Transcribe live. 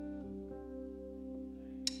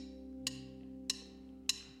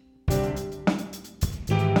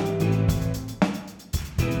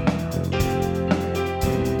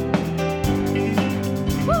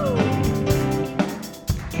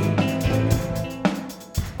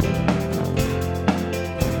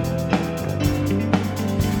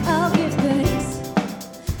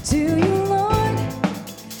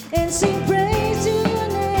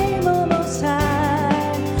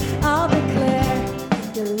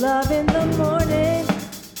love in the morning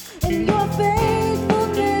and your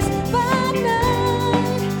faithfulness by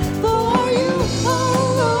night. For you, oh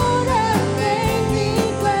Lord, have made me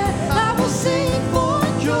glad. I will sing for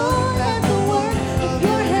joy at the work of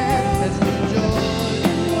your hands.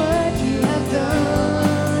 And what you have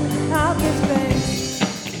done, I'll give thanks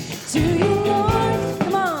to you, Lord.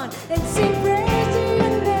 Come on and sing praise to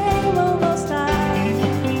your name, O Most High.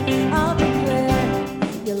 I'll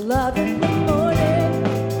declare your love in the morning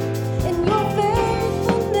and your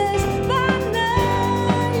faithfulness by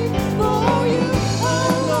night. For you,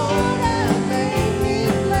 oh Lord, have made me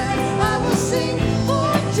glad. I will sing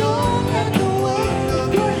for joy at the work of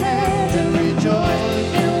your hands and rejoice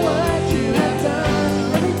in what you have done.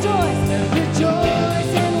 And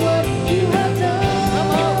rejoice in what you have done.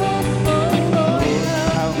 Oh Lord,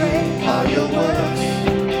 how great are your works.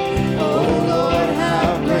 Oh Lord, how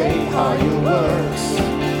great are your works.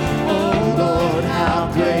 Oh Lord,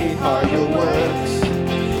 how great are your works.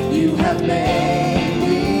 You have made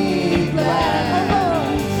me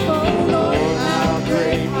glad. Oh Lord, how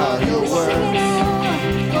great are your works.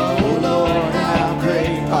 Oh Lord, how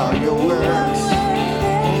great are your works.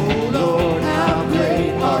 Oh Lord, how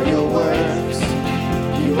great are your works.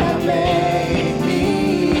 You have made me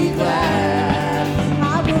glad.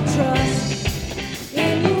 I will trust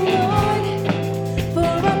in you, Lord, for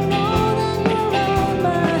I know that you're on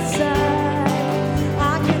my side. I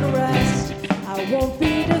can rest, I won't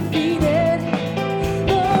be defeated.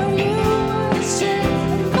 For you are the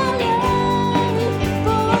strength of my life.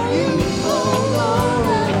 For you, oh Lord,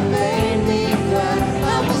 have made me glad. I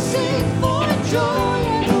will sing for joy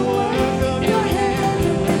at the work of your hands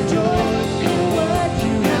and rejoice in what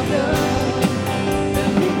you have done.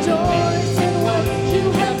 And rejoice in what you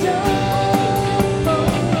have done. Oh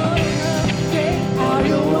Lord, how great are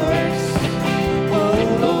your works. Oh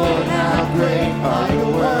Lord, how great are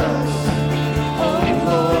your works. Oh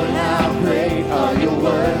Lord, how great are your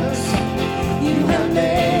works. You have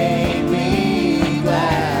made me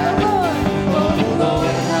glad. Oh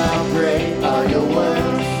Lord, how great are your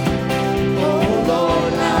works. Oh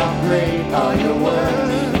Lord, how great are your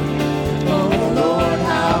works. Oh Lord,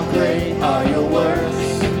 how great are your works.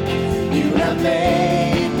 You have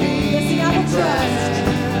made me glad.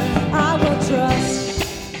 I will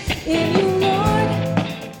trust in you, Lord,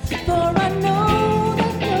 for I know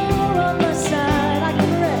that you're on my side. I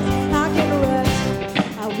can rest,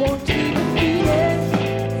 I won't be defeated.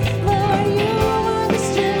 For you are the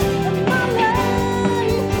strength of my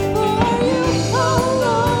life. For you, oh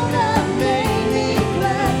Lord, have made me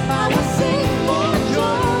glad. I will sing for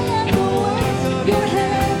joy at the work of your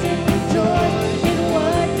hands and rejoice in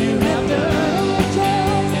what you have done.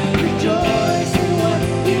 Rejoice in what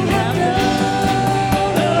you have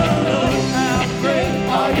done. Oh Lord, how great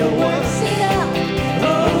are your works. Sing it out.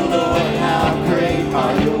 Oh Lord, how great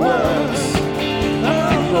are your works.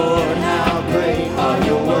 Oh Lord, how great are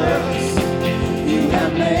your works. You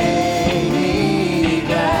have made me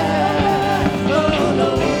glad. Oh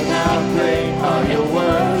Lord, how great are your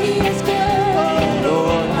works. He is good. Oh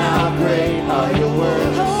Lord, how great are your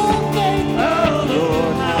works. Oh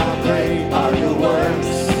Lord, how great are your works.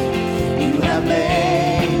 You have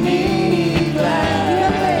made me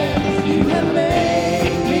glad. You have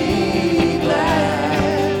made me glad.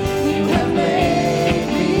 You have made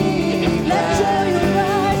me glad. Let joy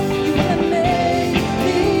arise. You have made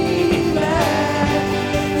me glad.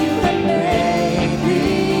 You have made me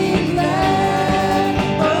glad.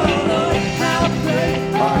 Oh Lord, how great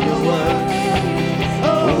are your works.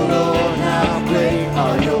 Oh Lord, how great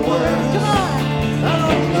are your works. Come on.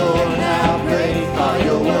 Oh Lord, how great are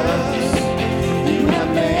your works. You have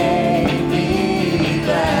made me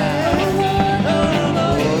glad. Oh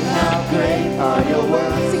Lord, how great are your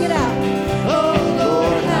works. Sing it out. Oh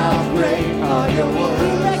Lord, how great are your works. We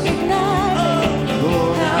recognize. Oh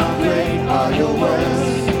Lord, how great are your works.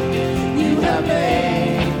 You have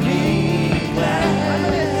made me glad. I'm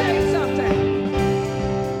going to say something.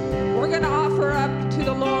 We're going to offer up to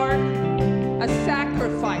the Lord a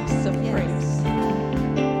sacrifice of praise.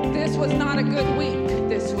 This was not a good week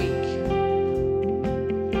this week.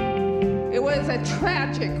 It was a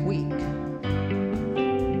tragic week.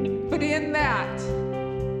 But in that,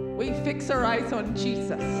 we fix our eyes on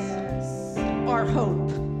Jesus, our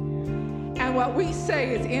hope. And what we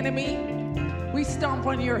say is, enemy, we stomp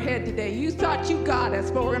on your head today. You thought you got us,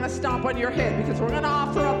 but we're going to stomp on your head because we're going to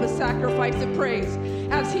offer up a sacrifice of praise.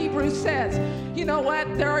 As Hebrews says, you know what?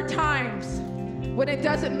 There are times when it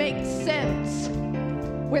doesn't make sense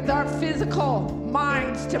with our physical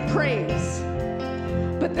minds to praise.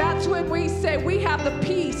 But that's when we say we have the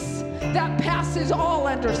peace that passes all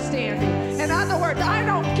understanding. In other words, I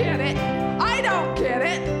don't get it. I don't get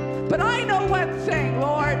it. But I know one thing,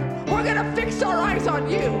 Lord. We're going to fix our eyes on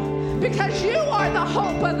you because you are the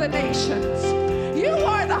hope of the nations. You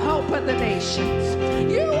are the hope of the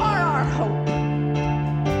nations. You are our hope.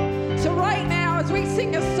 So right now, as we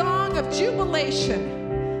sing a song of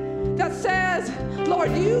jubilation that says,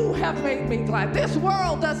 Lord, you have made me glad. This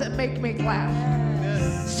world doesn't make me glad.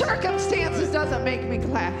 Circumstances doesn't make me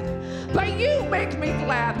glad. But you make me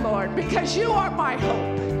glad, Lord, because you are my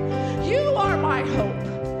hope. You are my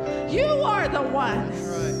hope. You are the one.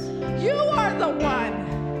 You are the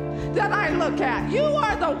one that I look at. You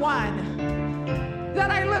are the one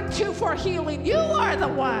that I look to for healing. You are the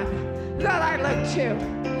one that I look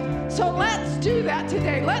to. So let's do that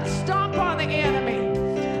today. Let's stomp on the enemy.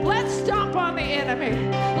 Let's stomp on the enemy.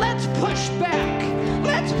 Let's push back.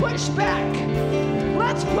 Let's push back.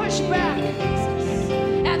 Let's push back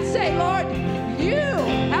and say, Lord, you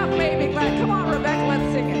have made me glad. Come on, Rebecca,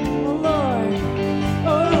 let's sing it. Oh, Lord.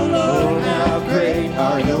 Oh, Lord. How great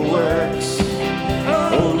are your works.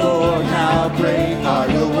 Oh, Lord, how great are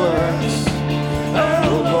your works.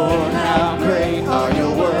 Oh, Lord, how great are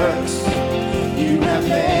your works. You have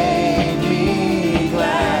made me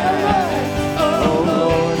glad. Oh,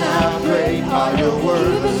 Lord, how great are your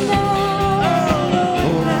works. Even now.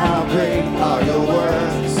 Lord, how great are your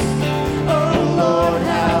works. Oh, Lord,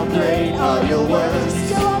 how great are your works.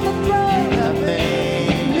 Still on the throne. You have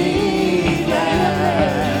made me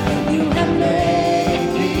glad. You have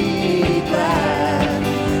made me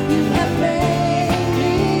glad. You have made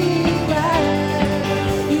me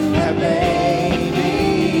glad. You have Made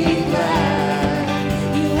me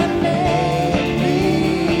glad. You have made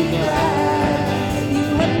me glad. You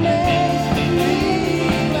have made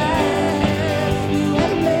me glad. You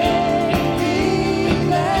have made me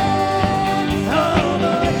glad. Oh,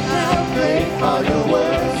 Lord, how great are your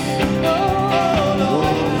works. Oh,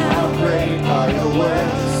 Lord, how great are your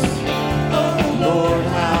works. Oh, Lord,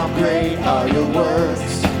 how great are your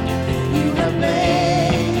works. You have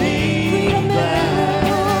made me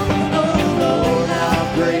glad. Oh, Lord,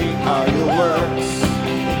 how great are your works.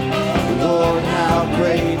 Lord, how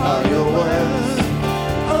great are your works.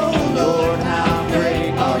 Oh, Lord, how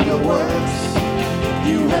great are your works.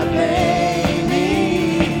 You have made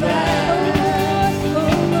me glad.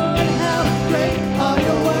 oh, Lord, how Great are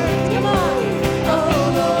your works. come on.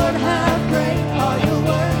 Oh, Lord, how great are your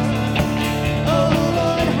works. Oh,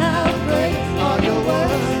 Lord, how great are your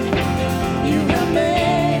works. You have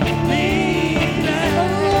made me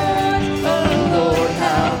glad. Oh, Lord,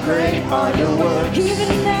 how great are your works.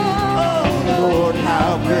 Even now. Oh, Lord,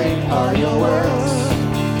 how great are your works.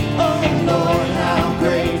 Oh, Lord, how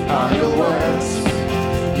great are your works.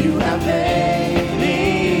 You have made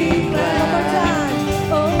me glad.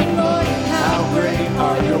 Oh, Lord, How great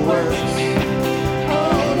are your works.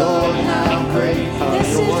 Oh, Lord, how great are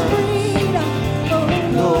this your is works. freedom.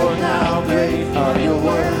 Oh, Lord, how great are your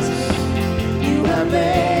works. You have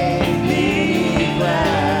made me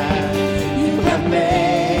glad. You have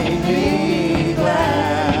made me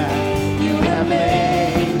glad. You have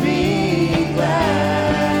made me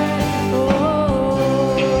glad.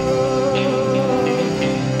 Oh,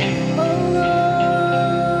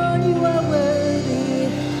 Lord, you are worthy.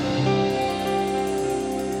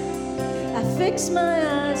 I fix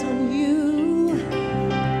my eyes on you.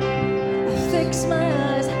 I fix my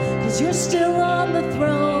eyes, 'cause you're still on the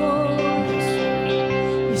throne.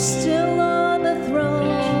 You're still on the throne.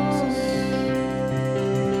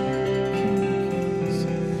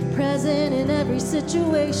 Present in every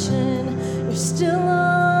situation. You're still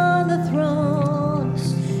on the throne.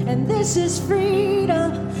 And this is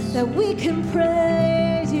freedom that we can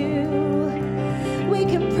praise you. We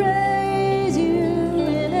can praise you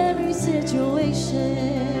in every situation.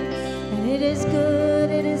 And it is good,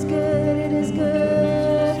 it is good, it is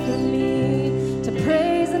good for me to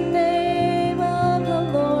praise the name of the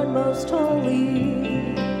Lord most holy.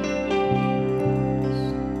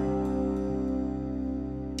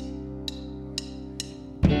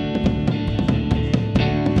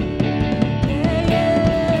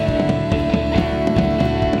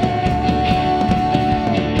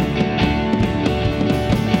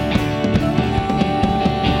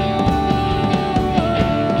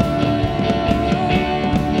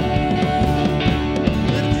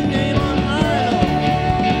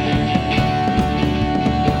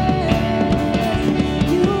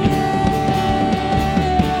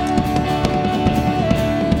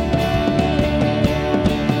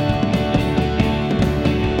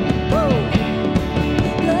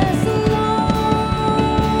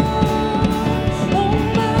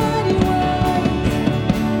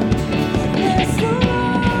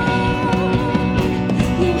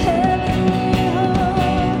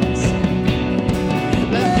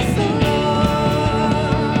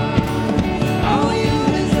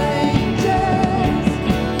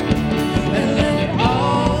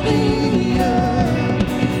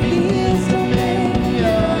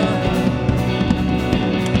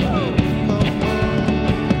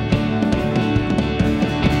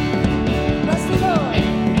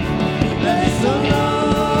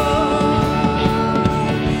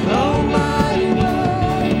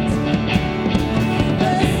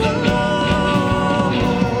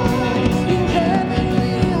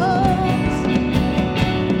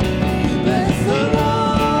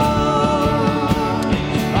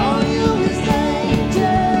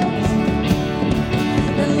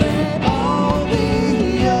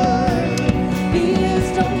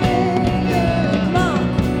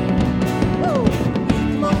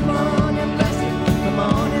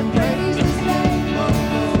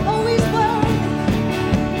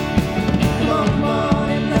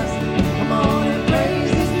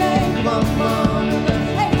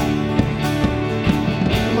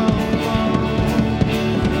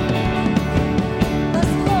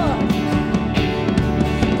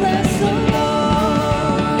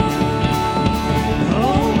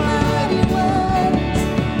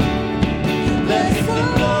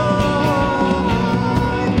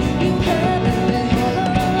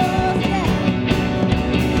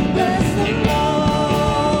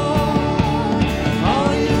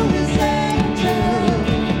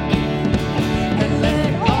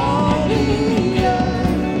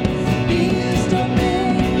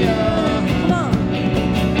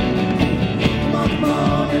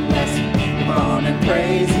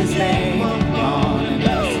 praise his name. Come on and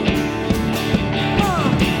bless him.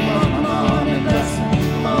 Come on and bless him.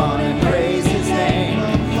 Come on and praise his name.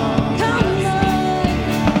 Come on. Come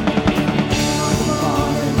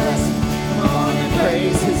on and bless him. Come on and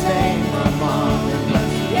praise his name. Come on and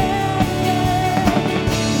bless him.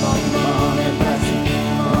 Come on and bless him.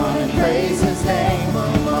 Come on and praise his name.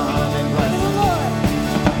 Come on and bless him.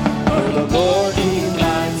 For the Lord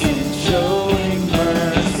delights in showing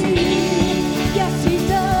mercy. Yes, he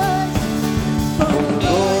does. For the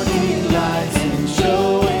Lord delights in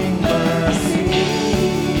showing mercy.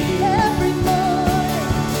 Every morning,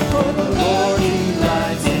 For the Lord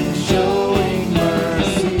delights in showing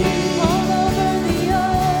mercy. all over the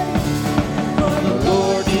earth. For the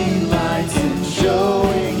Lord delights in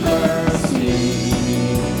showing mercy.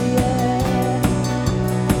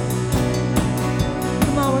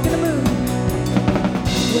 Come on, we're gonna move.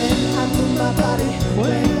 When I move my body,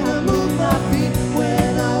 when I move my feet,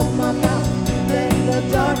 when I open my mouth, then the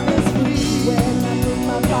darkness flees. When I move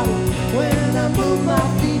my body, When I move my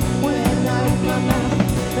feet, when I open my mouth,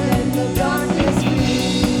 then the darkness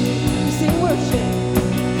flees. we sing worship.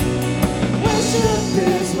 Worship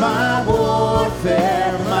is my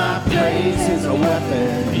warfare, my praise is a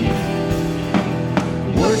weapon.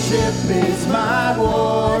 Worship is my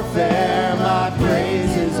warfare, my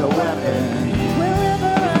praise is a weapon.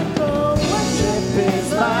 Wherever I go, Worship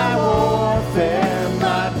is my warfare,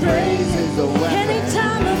 my praise is a weapon. any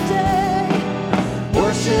time of day.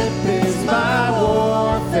 Worship is my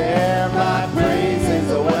warfare, my praise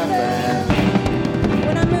is a weapon.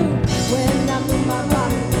 When I move my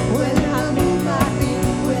body, When I move my feet,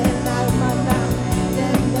 when I open my mouth,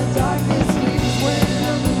 then the darkness flees. When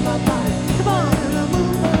I move my body, come on. when I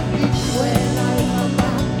move my feet, when I open my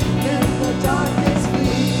mouth, then the darkness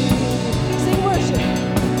flees. Sing worship.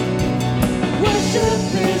 Worship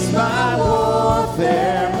is my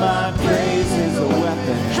warfare, my praise is a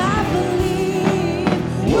weapon. I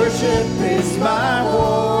believe. Worship is my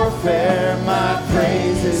warfare, my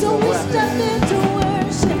praise is So a we step weapon. into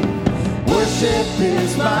worship. Worship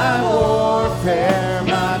is my warfare,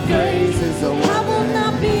 my praise is a I will weapon.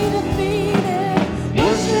 not be defeated.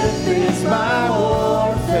 Worship is my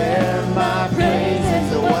warfare, my praise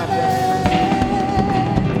is a weapon.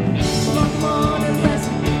 Come on and bless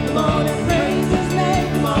him, come on and praise his name.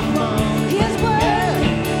 Come on, He is worthy.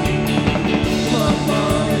 come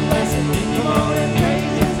on and bless him, come on and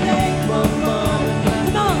praise his name. Come on and bless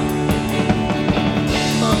him, Come on.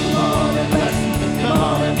 come on and bless him, come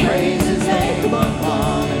on and praise his name. Come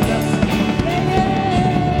on and bless him.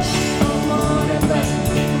 Come on and bless him.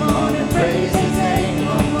 Come on and praise his name.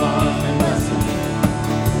 Come on and bless him.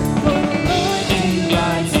 For the Lord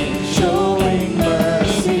delights in showing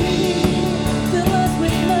mercy. Fill us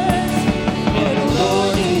with mercy. For the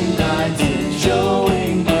Lord delights in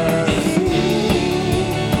showing mercy.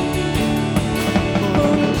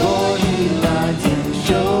 For the Lord delights in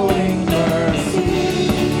showing mercy.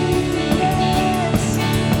 Yes.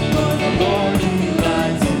 For the Lord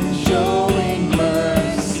delights in showing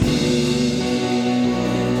mercy.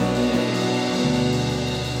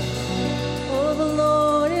 Oh, the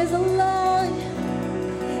Lord is alive.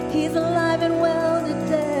 He's alive and well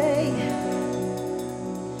today.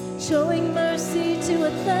 Showing mercy to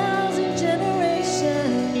 1,000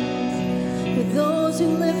 generations for those who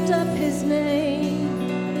lift up his name.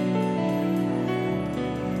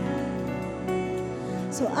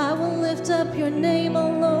 So I will lift up your name, O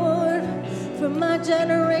Lord, for my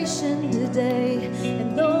generation today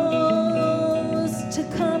and those to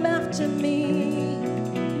come after me.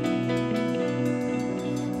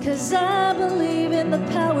 'Cause I believe in the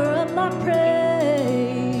power of my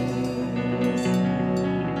praise.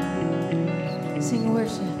 Sing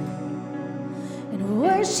worship. And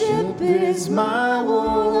worship Is my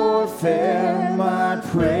warfare, my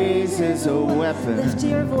praise is a weapon. Lift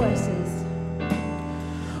your voices.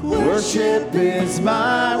 Worship is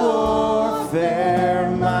my warfare,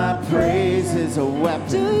 my praise is a Do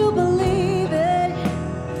weapon. you believe it?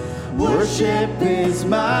 Worship is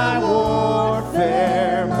my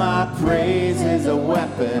warfare, my praise is a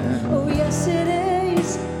weapon. Oh, yes, it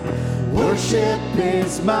is. Worship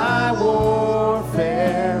is my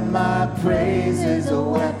warfare, my praise is a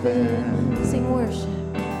weapon. Sing worship.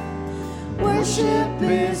 Worship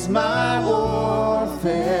is my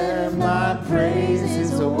warfare, my praise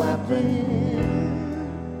is a weapon.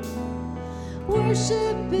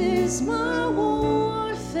 Worship is my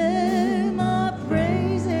warfare, my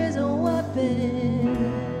praise is a weapon.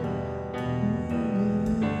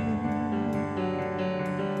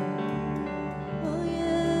 Oh,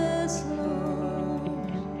 yes, Lord.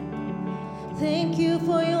 Thank you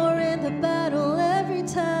for you're in the battle every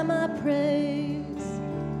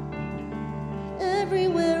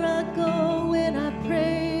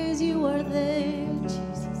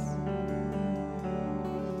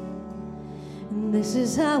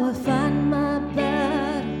This is how I fight my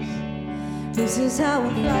battles. This is how I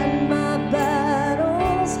fight my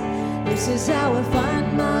battles. This is how I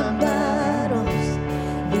fight my battles.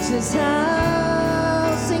 This is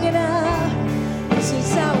how, sing it out. This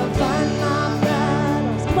is how I fight my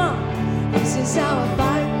battles. Come on. This is how I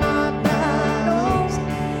fight my battles.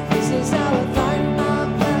 This is how I fight my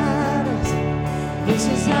battles. This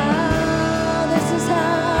is how, this is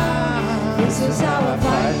how, this is how I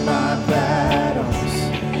fight my battles.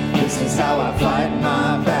 This is how I fight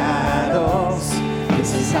my battles.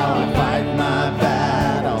 This is how I fight my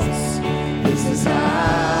battles. This is how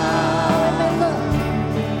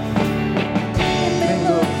it may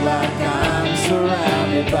look like I'm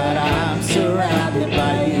surrounded, but I'm surrounded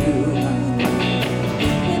by you.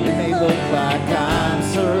 It may look like I'm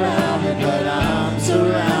surrounded, but I'm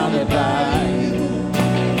surrounded by you.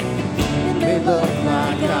 It may look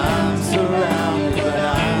like I'm surrounded, but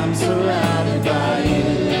I'm surrounded by you.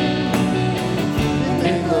 It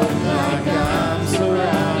may look like I'm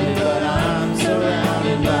surrounded, but I'm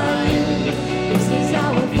surrounded by you. This is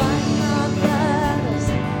how I fight my battles.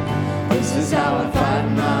 This is how I fight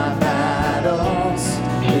my battles.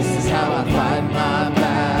 This is how I fight my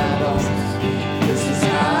battles. This is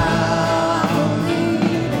how I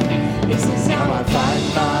believe. This is how I fight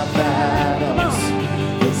my battles.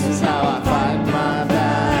 This is how I fight my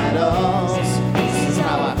battles. This is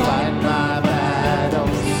how I fight my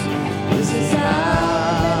battles. This is how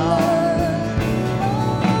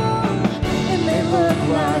it may look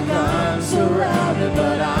like I'm surrounded,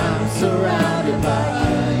 but I'm surrounded by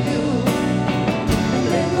you. It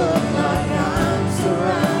may look like I'm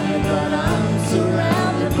surrounded, but I'm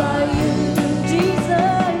surrounded by you.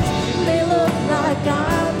 Jesus, it may look like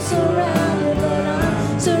I'm surrounded, but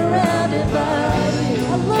I'm surrounded by you.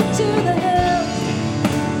 I look to the hills.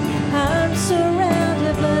 I'm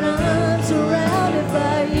surrounded, but I'm surrounded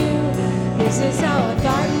by you. This is how I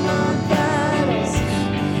fight my battles.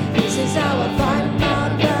 This is how I fight my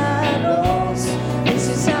battles. This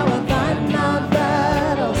is how I fight my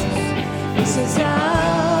battles. This is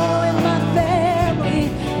how in my family.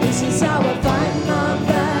 This is how I fight my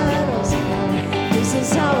battles. This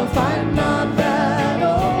is how I fight my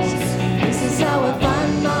battles. This is how I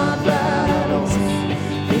fight my battles.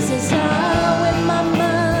 This is how in my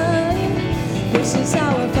mind. This is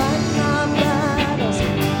how I fight my battles.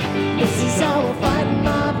 This is how I fight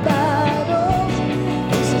my battles.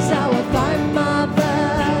 This is how I fight my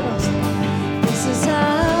battles. This is how.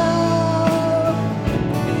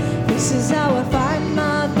 This is how I fight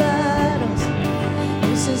my battles.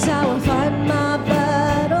 This is how I fight my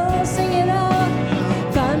battles. Sing it out.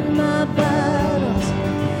 Fight my battles.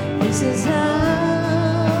 This is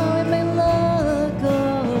how it may look.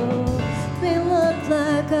 Oh, may look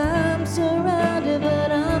like I'm surrounded,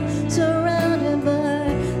 but I'm surrounded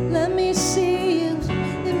by. Let me see you.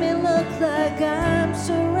 It may look like I'm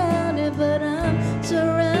surrounded, but I'm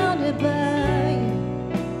surrounded by you.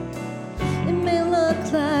 It may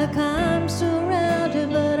look like I'm surrounded,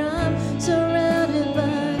 but I'm surrounded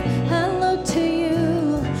by. I look to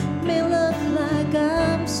you. It may look like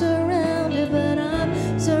I'm surrounded, but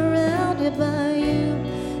I'm surrounded by you.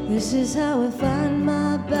 This is how I find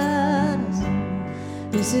my battles.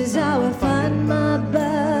 This is how I find my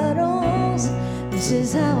battles. This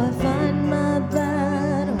is how I find my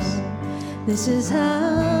battles. This is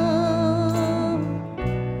how.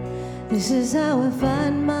 This is how I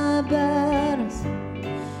find my battles.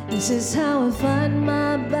 This is how I find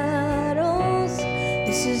my battles.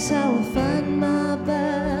 This is how I find my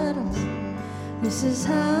battles. This is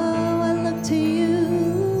how I look to you.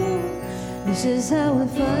 This is how I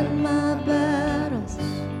find my battles.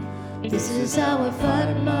 This is how I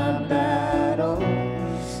fight my battles.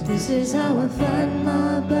 This is how I fight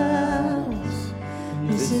my battles.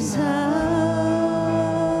 This is how.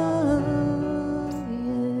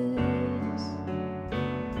 Yes.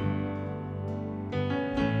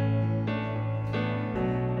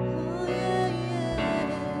 Oh, yeah,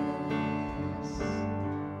 yes.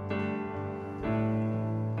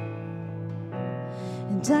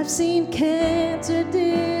 And I've seen cancer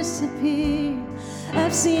disappear.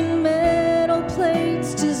 I've seen metal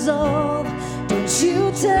plates dissolve. Don't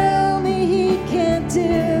you tell me he can't do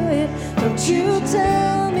it. Don't you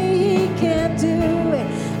tell me he can't do it.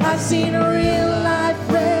 I've seen a real life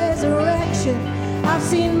resurrection. I've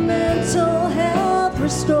seen mental health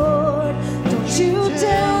restored. Don't you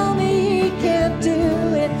tell me he can't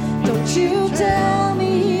do it. Don't you tell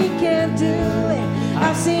me he can't do it.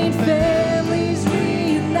 I've seen families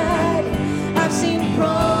reunited. I've seen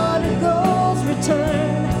prodigals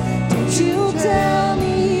return. Don't you tell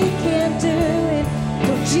me he can't do it.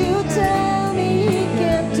 Don't you tell me he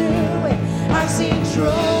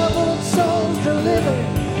troubled souls delivered.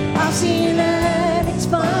 I've seen addicts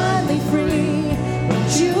finally free.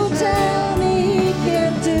 Don't you tell me he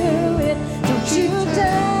can't do it. Don't you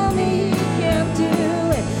tell me he can't do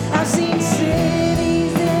it. I've seen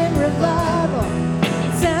cities in revival,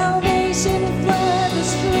 salvation flood the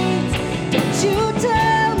streets. Don't you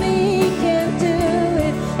tell me he can't do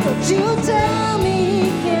it. Don't you tell me he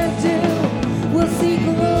can't do it. We'll see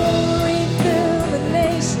glory fill the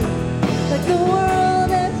nation like the world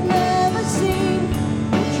has never seen.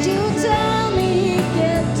 Don't you tell me he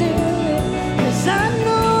can't do it, 'cause I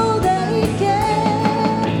know that he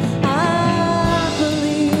can. I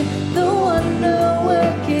believe the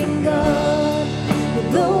wonder-working God,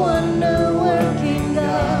 the wonder-working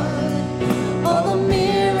God. All the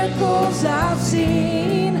miracles I've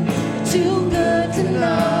seen are too good to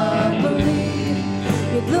not believe.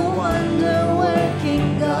 You're the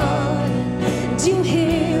wonder-working God, and you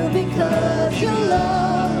heal because you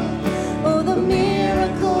love. Oh, the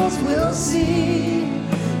miracles we'll see.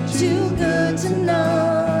 Too good to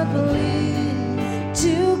not believe.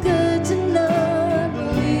 Too good to not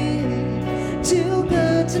believe. Too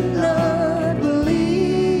good to not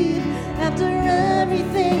believe. After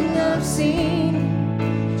everything I've seen,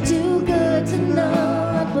 too good to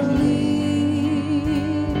not believe.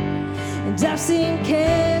 And I've seen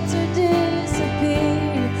cancer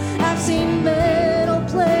disappear. I've seen metal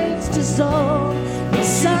plates dissolve.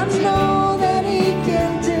 Yes, I know that he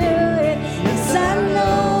can do it. Yes, I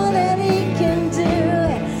know that he can do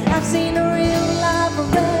it. I've seen a real life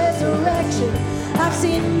resurrection. I've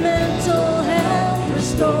seen mental health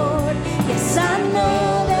restored. Yes, I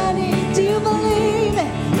know that he. Do you believe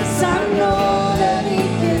it? Yes, I know that he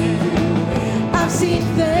can do it. I've seen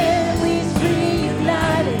families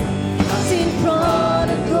reunited. I've seen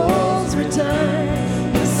prodigals return.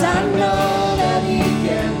 Yes, I know that he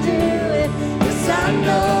can do it. Yes, I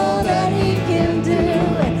know that he can do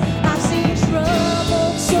it. I've seen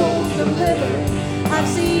troubled souls delivered. I've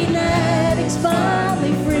seen addicts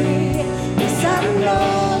finally free. Yes, I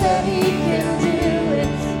know that he can do it.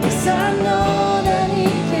 Yes, I know that he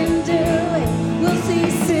can do it. We'll see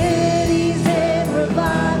cities in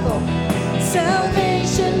revival,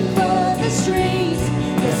 salvation for the streets.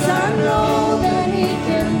 Yes, I know that he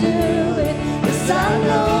can do it. Yes, I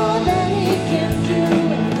know that he can do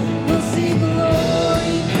it. We'll see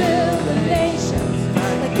glory fill the nations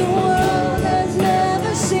like the world has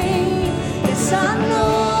never seen. Yes, I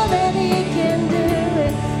know that he can do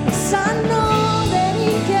it. Yes, I know that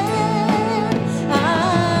he can. I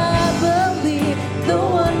believe the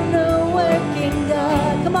wonder-working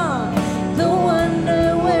God. Come on, the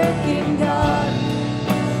wonder-working God.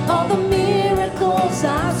 All the miracles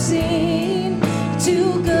I've seen,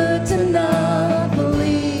 too good to not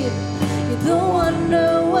believe. You're the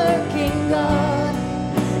wonder-working God,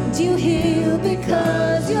 and you heal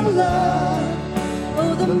because you love.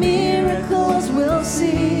 Oh, the miracles we'll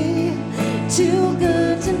see, too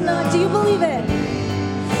good to not. Do you believe it?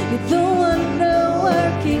 You're the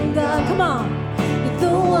wonder-working God. Come on. You're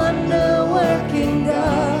the wonder-working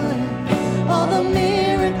God. All the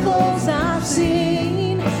miracles I've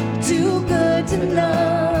seen, too good to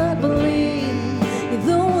not believe. You're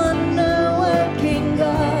the wonder-working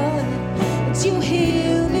God, and you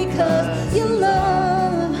heal because you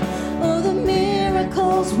love. Oh, the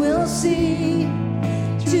miracles we'll see,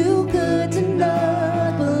 too good to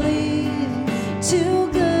not believe. Too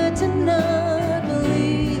good to not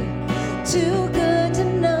believe. Too good to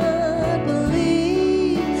not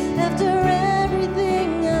believe. After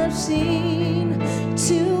everything I've seen,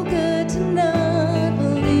 too good to not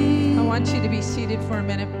believe. I want you to be seated for a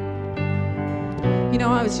minute. You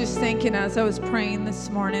know, I was just thinking as I was praying this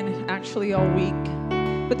morning, actually all week,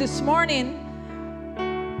 but this morning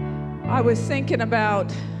I was thinking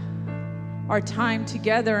about our time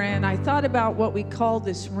together, and I thought about what we call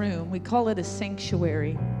this room. We call it a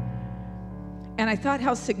sanctuary. And I thought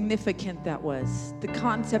how significant that was, the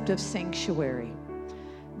concept of sanctuary.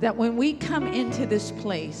 That when we come into this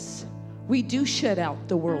place, we do shut out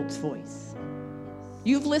the world's voice.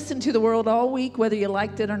 You've listened to the world all week, whether you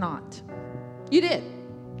liked it or not. You did.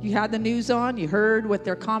 You had the news on, you heard what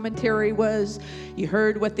their commentary was, you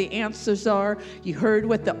heard what the answers are, you heard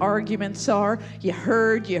what the arguments are, you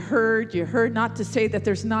heard, not to say that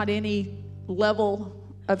there's not any level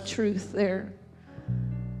of truth there.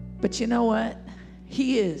 But you know what?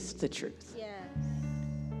 He is the truth. Yes.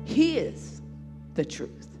 He is the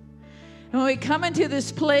truth. And when we come into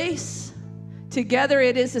this place, together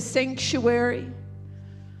it is a sanctuary.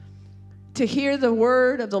 To hear the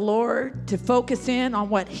word of the Lord, to focus in on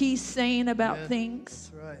what he's saying about things.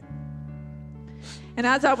 That's right. And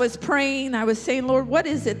as I was praying, I was saying, Lord, what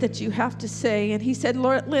is it that you have to say? And he said,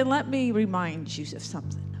 Lord, Lynn, let me remind you of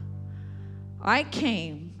something. I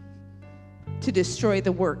came to destroy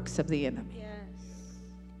the works of the enemy.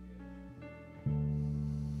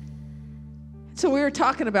 So we were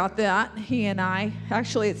talking about that, he and I.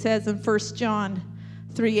 Actually, it says in 1 John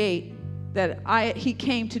 3:8 that he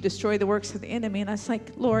came to destroy the works of the enemy. And I was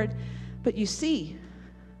like, Lord, but you see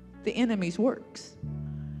the enemy's works.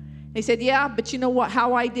 He said, yeah, but you know what?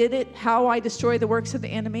 How I did it, how I destroy the works of the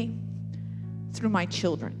enemy? Through my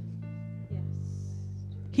children. Yes.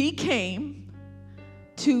 He came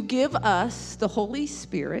to give us the Holy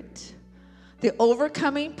Spirit, the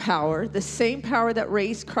overcoming power, the same power that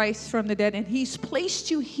raised Christ from the dead. And he's placed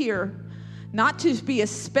you here not to be a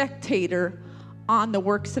spectator on the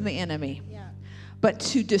works of the enemy, but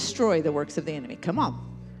to destroy the works of the enemy. Come on.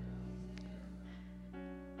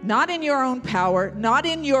 Not in your own power, not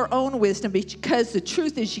in your own wisdom, because the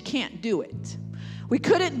truth is you can't do it. We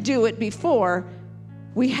couldn't do it before.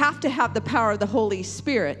 We have to have the power of the Holy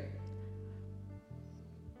Spirit.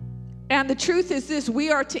 And the truth is this, we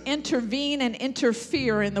are to intervene and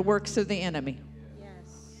interfere in the works of the enemy.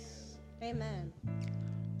 Yes. Amen.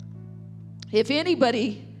 If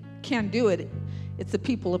anybody can do it, it's the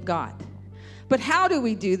people of God. But how do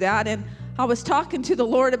we do that? And I was talking to the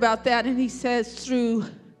Lord about that, and he says, through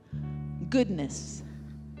goodness,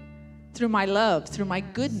 through my love, through my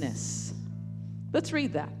goodness. Let's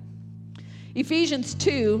read that. Ephesians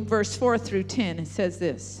 2, verse 4 through 10, it says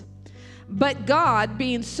this. But God,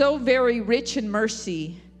 being so very rich in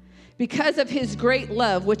mercy, because of his great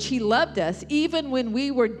love, which he loved us, even when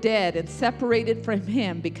we were dead and separated from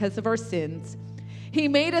him because of our sins, he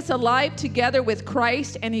made us alive together with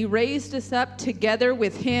Christ, and he raised us up together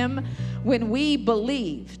with him when we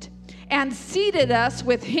believed, and seated us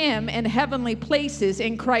with him in heavenly places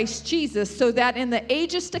in Christ Jesus, so that in the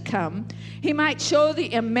ages to come, he might show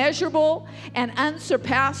the immeasurable and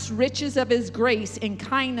unsurpassed riches of his grace and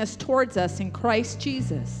kindness towards us in Christ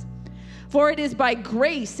Jesus. For it is by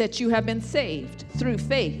grace that you have been saved through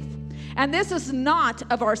faith. And this is not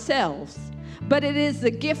of ourselves, but it is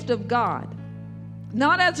the gift of God,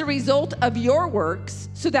 not as a result of your works,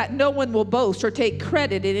 so that no one will boast or take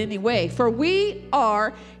credit in any way. For we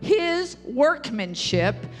are his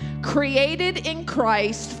workmanship, created in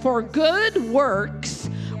Christ for good works,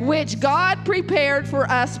 which God prepared for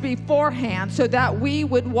us beforehand so that we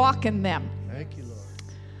would walk in them. Thank you, Lord.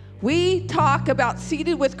 We talk about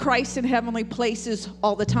seated with Christ in heavenly places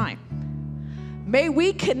all the time. May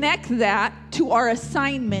we connect that to our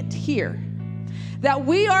assignment here, that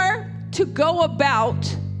we are to go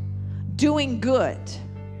about doing good,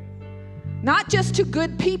 not just to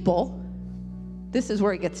good people. This is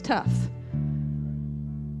where it gets tough,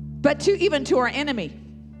 but even to our enemy.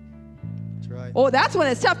 That's right. Oh, that's when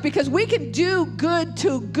it's tough, because we can do good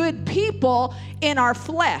to good people in our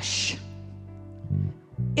flesh,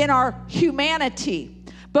 in our humanity,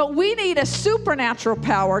 but we need a supernatural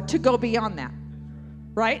power to go beyond that,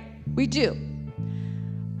 right? We do.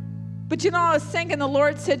 But you know, I was thinking, the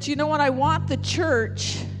Lord said, you know what, I want the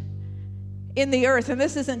church in the earth, and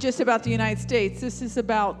this isn't just about the United States, this is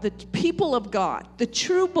about the people of God, the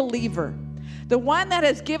true believer, the one that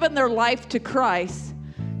has given their life to Christ,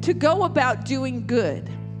 to go about doing good.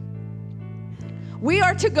 We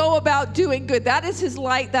are to go about doing good. That is his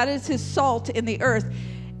light, that is his salt in the earth,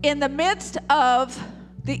 in the midst of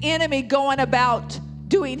the enemy going about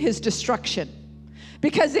doing his destruction.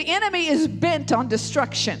 Because the enemy is bent on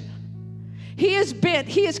destruction. He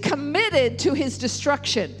is committed to his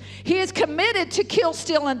destruction. He is committed to kill,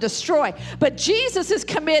 steal, and destroy. But Jesus is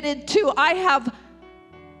committed to, I have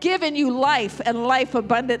given you life and life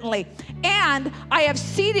abundantly. And I have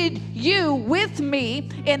seated you with me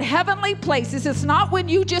in heavenly places. It's not when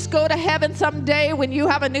you just go to heaven someday, when you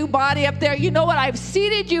have a new body up there. You know what? I've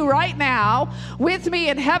seated you right now with me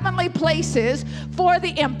in heavenly places for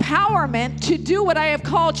the empowerment to do what I have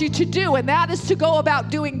called you to do, and that is to go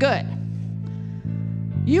about doing good.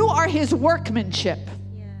 You are his workmanship.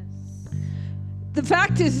 Yes. The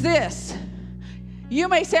fact is this. You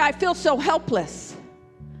may say, I feel so helpless.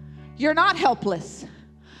 You're not helpless.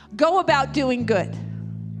 Go about doing good.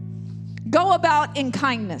 Go about in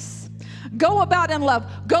kindness. Go about in love.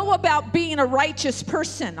 Go about being a righteous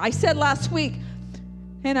person. I said last week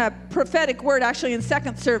in a prophetic word, actually in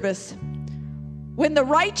second service, when the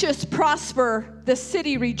righteous prosper, the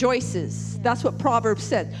city rejoices. That's what Proverbs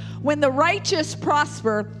said. When the righteous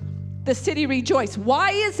prosper, the city rejoices.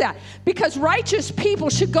 Why is that? Because righteous people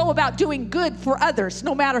should go about doing good for others,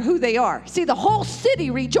 no matter who they are. See, the whole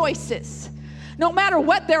city rejoices. No matter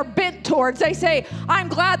what they're bent towards, they say, I'm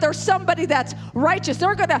glad there's somebody that's righteous.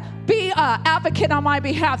 They're going to be an advocate on my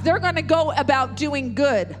behalf. They're going to go about doing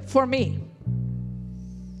good for me.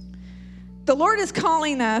 The Lord is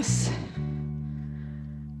calling us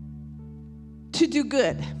to do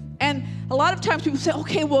good. And a lot of times people say,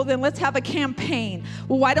 okay, well, then let's have a campaign.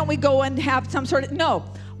 Well, why don't we go and have some sort of... No.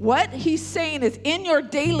 What he's saying is in your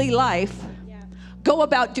daily life, go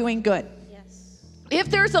about doing good. Yes. If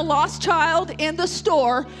there's a lost child in the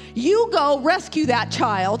store, you go rescue that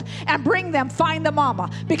child and bring them, find the mama,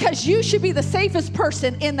 because you should be the safest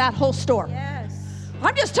person in that whole store. Yes.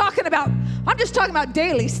 I'm just talking about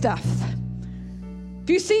daily stuff. If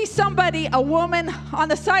you see somebody, a woman on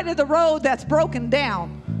the side of the road that's broken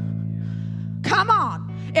down, come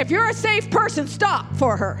on. If you're a safe person, stop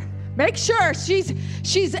for her. Make sure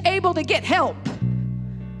she's able to get help.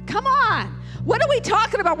 Come on. What are we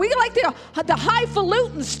talking about? We like the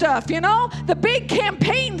highfalutin stuff, the big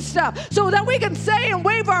campaign stuff, so that we can say and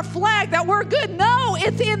wave our flag that we're good. No,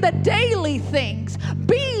 it's in the daily things,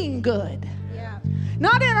 being good. Yeah.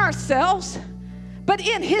 Not in ourselves, but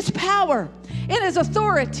in his power, in his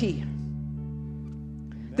authority.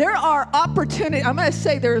 There are opportunities, I'm going to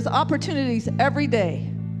say there's opportunities every day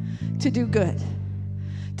to do good.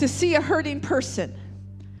 To see a hurting person,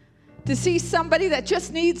 to see somebody that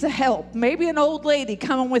just needs the help, maybe an old lady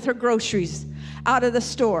coming with her groceries out of the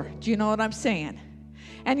store. Do you know what I'm saying?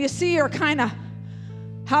 And you see her kind of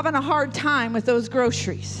having a hard time with those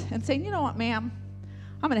groceries and saying, you know what, ma'am,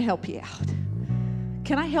 I'm going to help you out.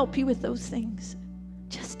 Can I help you with those things?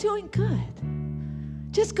 Just doing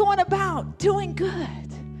good. Just going about doing good.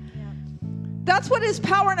 Yeah. That's what his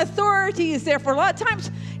power and authority is there for. A lot of times,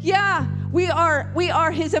 yeah, we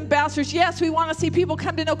are his ambassadors. Yes, we want to see people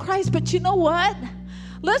come to know Christ, but you know what?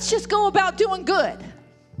 Let's just go about doing good.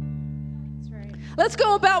 That's right. Let's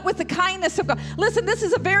go about with the kindness of God. Listen, this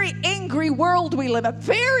is a very angry world we live in.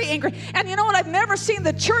 Very angry. And you know what? I've never seen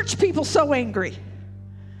the church people so angry.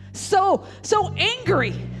 So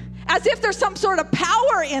angry. As if there's some sort of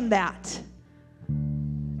power in that.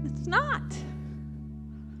 It's not.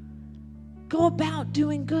 Go about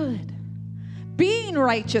doing good. Being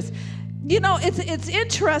righteous. It's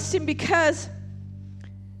interesting because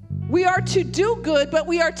we are to do good, but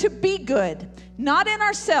we are to be good. Not in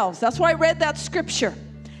ourselves. That's why I read that scripture.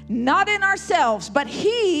 Not in ourselves, but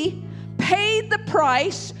he paid the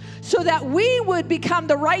price so that we would become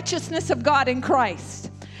the righteousness of God in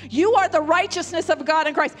Christ. You are the righteousness of God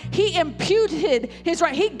in Christ. He imputed his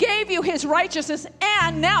right. He gave you his righteousness,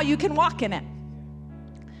 and now you can walk in it.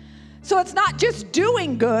 So it's not just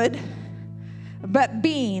doing good, but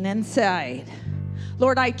being inside.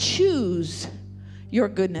 Lord, I choose your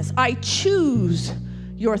goodness. I choose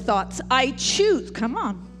your thoughts. I choose. Come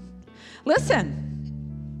on.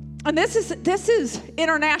 Listen. And this is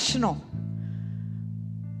international.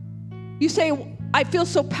 You say, I feel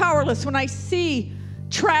so powerless when I see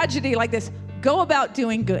tragedy like this. Go about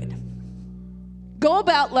doing good. Go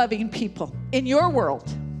about loving people in your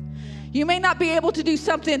world. You may not be able to do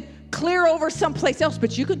something clear over someplace else,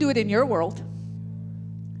 but you can do it in your world.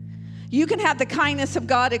 You can have the kindness of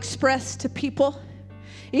God expressed to people,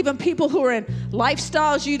 even people who are in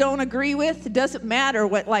lifestyles you don't agree with. It doesn't matter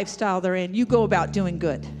what lifestyle they're in. You go about doing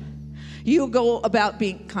good. You go about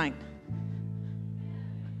being kind.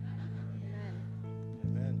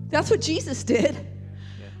 Amen. That's what Jesus did.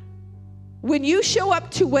 When you show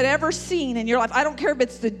up to whatever scene in your life, I don't care if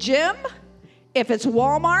it's the gym, if it's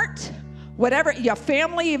Walmart, whatever, your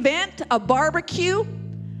family event, a barbecue,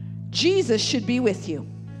 Jesus should be with you.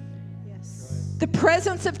 Yes. The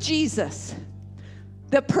presence of Jesus,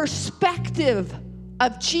 the perspective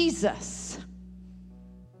of Jesus.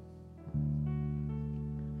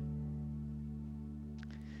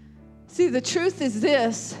 See, the truth is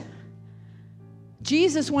this.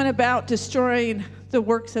 Jesus went about destroying the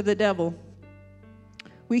works of the devil.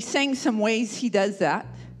 We sang some ways he does that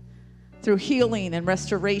through healing and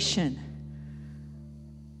restoration.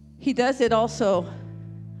 He does it also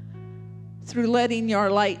through letting your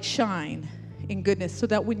light shine in goodness, so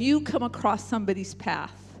that when you come across somebody's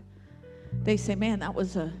path, they say, man, that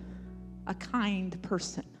was a kind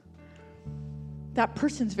person. That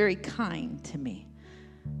person's very kind to me.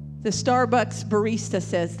 The Starbucks barista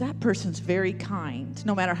says, that person's very kind.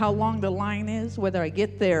 No matter how long the line is, whether I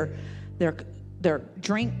get their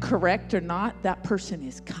drink correct or not, that person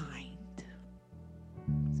is kind.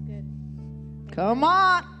 That's good. Come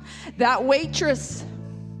on. That waitress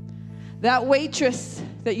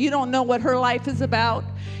that you don't know what her life is about.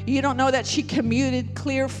 You don't know that she commuted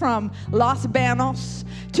clear from Los Banos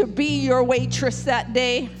to be your waitress that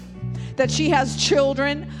day. that she has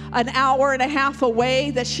children an hour and a half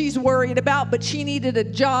away that she's worried about, but she needed a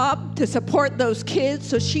job to support those kids,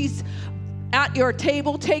 so she's at your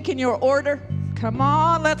table taking your order. Come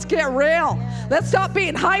on, let's get real. Let's stop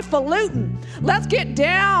being highfalutin. Let's get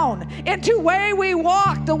down into the way we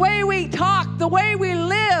walk, the way we talk, the way we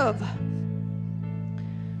live.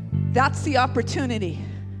 That's the opportunity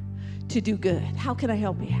to do good. How can I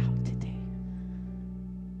help you out today?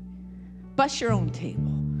 Bust your own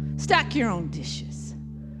table. Stack your own dishes.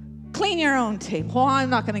 Clean your own table. Well, I'm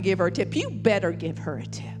not going to give her a tip. You better give her a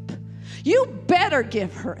tip. You better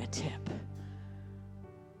give her a tip.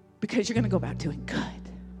 Because you're going to go about doing good.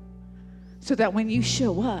 So that when you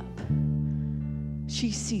show up,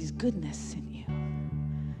 she sees goodness in you.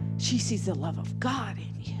 She sees the love of God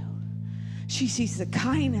in you. She sees the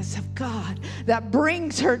kindness of God that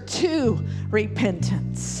brings her to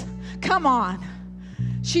repentance. Come on.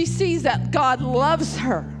 She sees that God loves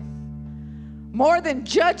her more than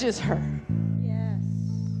judges her. Yes.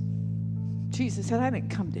 Jesus said, I didn't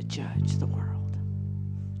come to judge the world.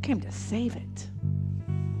 I came to save it.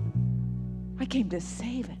 I came to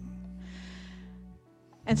save it.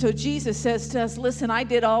 And so Jesus says to us, listen, I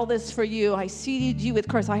did all this for you. I seated you with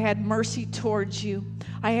Christ. I had mercy towards you.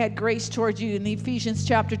 I had grace towards you in Ephesians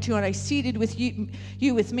chapter 2, and I seated with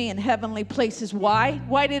you with me in heavenly places. Why?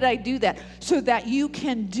 Why did I do that? So that you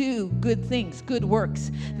can do good things, good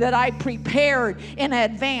works that I prepared in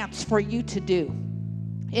advance for you to do.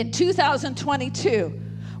 In 2022,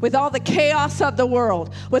 with all the chaos of the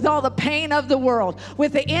world, with all the pain of the world,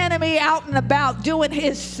 with the enemy out and about doing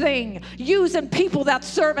his thing, using people that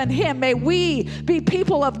serving him, may we be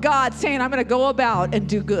people of God saying, I'm going to go about and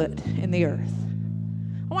do good in the earth.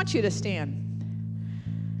 I want you to stand.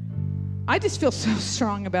 I just feel so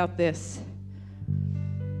strong about this.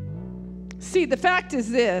 See, the fact is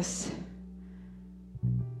this.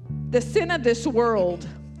 The sin of this world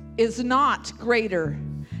is not greater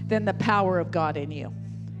than the power of God in you.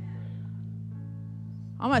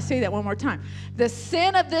 I'm going to say that one more time. The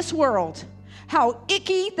sin of this world, how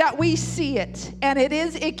icky that we see it, and it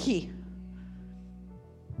is icky,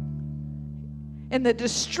 and the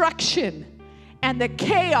destruction and the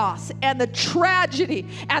chaos and the tragedy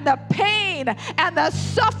and the pain and the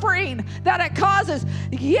suffering that it causes,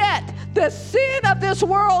 yet the sin of this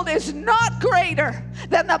world is not greater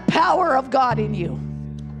than the power of God in you.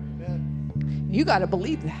 Amen. You got to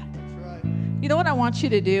believe that. That's right. You know what I want you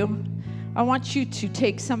to do? I want you to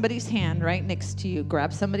take somebody's hand right next to you.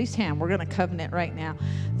 Grab somebody's hand. We're going to covenant right now.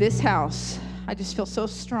 This house, I just feel so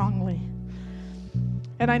strongly.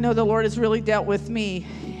 And I know the Lord has really dealt with me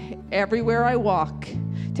everywhere I walk.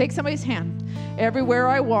 Take somebody's hand. Everywhere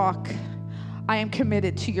I walk, I am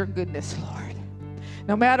committed to your goodness, Lord.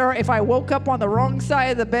 No matter if I woke up on the wrong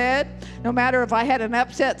side of the bed, no matter if I had an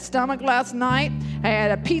upset stomach last night, I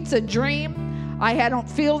had a pizza dream, I don't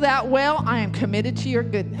feel that well, I am committed to your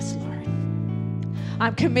goodness, Lord.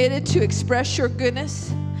 I'm committed to express your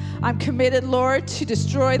goodness. I'm committed, Lord, to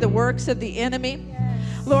destroy the works of the enemy.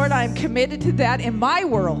 Yes. Lord, I'm committed to that in my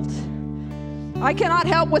world. I cannot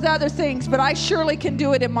help with other things, but I surely can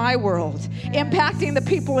do it in my world. Yes. Impacting the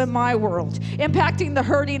people in my world. Impacting the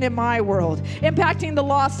hurting in my world. Impacting the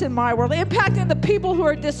lost in my world. Impacting the people who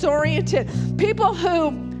are disoriented. People who,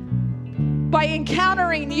 by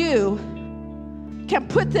encountering you, can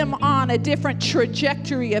put them on a different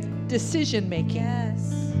trajectory of decision making. Yes.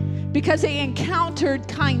 Because they encountered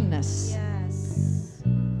kindness. Yes.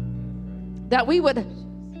 That we would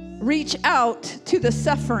reach out to the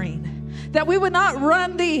suffering. That we would not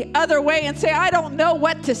run the other way and say, I don't know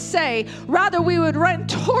what to say. Rather, we would run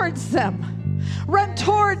towards them. Run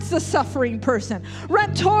towards the suffering person.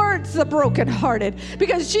 Run towards the brokenhearted.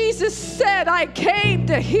 Because Jesus said, I came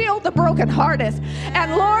to heal the brokenhearted.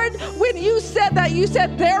 And Lord, when you said that, you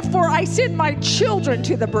said, therefore I send my children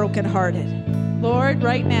to the brokenhearted. Lord,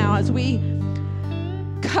 right now, as we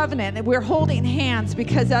covenant and we're holding hands,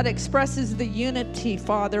 because that expresses the unity,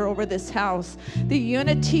 Father, over this house. The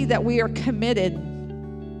unity that we are committed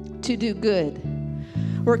to do good.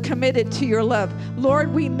 We're committed to your love.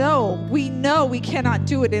 Lord, we know we cannot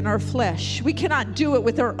do it in our flesh. We cannot do it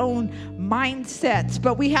with our own mindsets,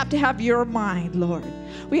 but we have to have your mind, Lord.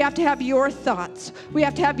 We have to have your thoughts. We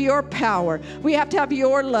have to have your power. We have to have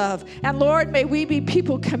your love. And Lord, may we be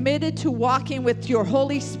people committed to walking with your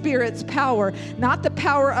Holy Spirit's power, not the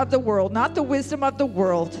power of the world, not the wisdom of the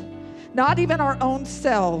world, not even our own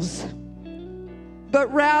selves, but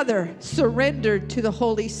rather surrendered to the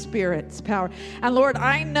Holy Spirit's power. And Lord,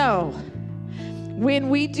 I know when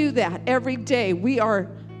we do that every day, we are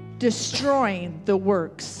destroying the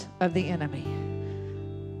works of the enemy.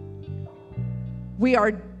 We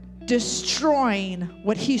are destroying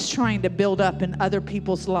what he's trying to build up in other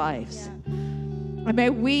people's lives. And may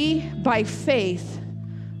we, by faith,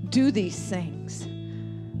 do these things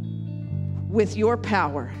with your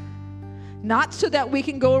power. Not so that we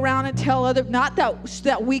can go around and tell others, not so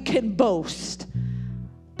that we can boast,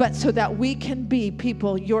 but so that we can be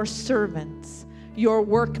people, your servants, your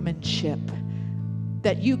workmanship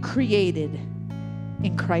that you created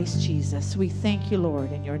in Christ Jesus. We thank you,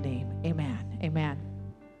 Lord, in your name. Amen. Amen.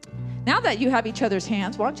 Now that you have each other's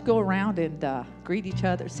hands, why don't you go around and greet each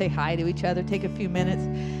other, say hi to each other, take a few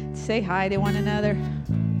minutes, say hi to one another.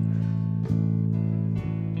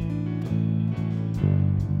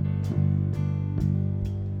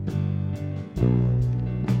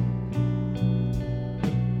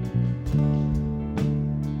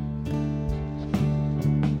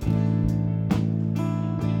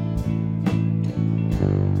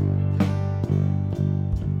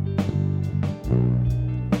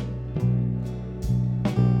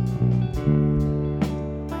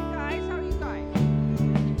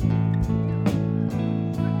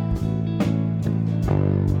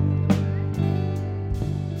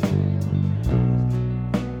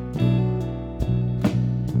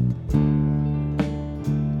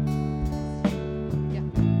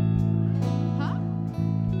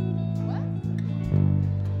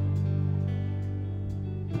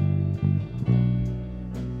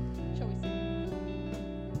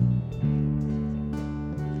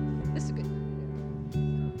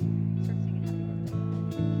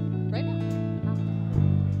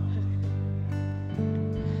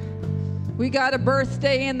 We got a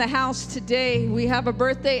birthday in the house today. We have a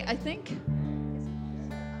birthday, I think.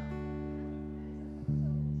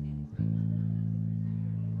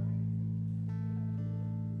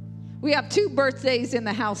 We have 2 birthdays in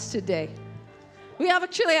the house today. We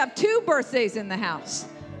actually have 2 birthdays in the house.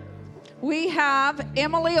 We have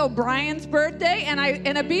Emily O'Brien's birthday,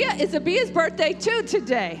 and Abia's birthday too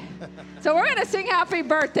today. So we're going to sing happy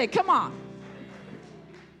birthday. Come on.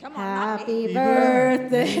 Come on. Happy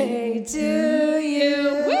birthday to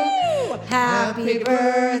you. Woo! Happy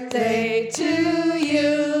birthday to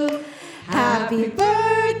you. Happy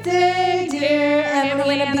birthday, dear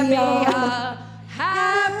Emily and Abia.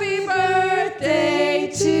 Happy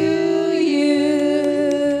birthday to you.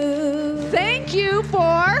 Thank you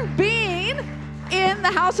for being in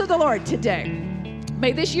the house of the Lord today.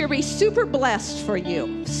 May this year be super blessed for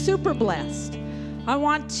you. Super blessed. I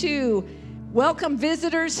want to welcome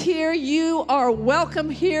visitors here. You are welcome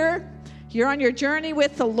here. You're on your journey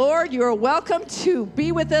with the Lord. You are welcome to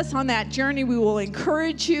be with us on that journey. We will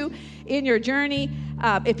encourage you in your journey.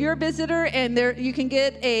 If you're a visitor and you can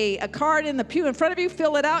get a card in the pew in front of you,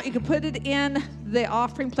 fill it out. You can put it in the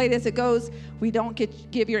offering plate as it goes. We don't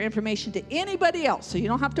give your information to anybody else, so you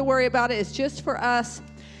don't have to worry about it. It's just for us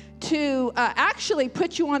to actually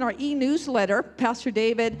put you on our e-newsletter. Pastor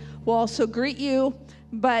David will also greet you,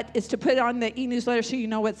 but it's to put it on the e-newsletter so you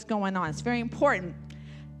know what's going on. It's very important.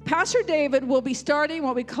 Pastor David will be starting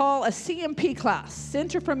what we call a CMP class,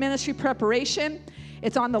 Center for Ministry Preparation.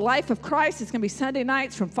 It's on the life of Christ. It's going to be Sunday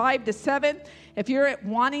nights from 5 to 7. If you're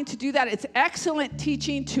wanting to do that, it's excellent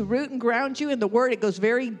teaching to root and ground you in the Word. It goes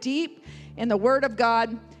very deep in the Word of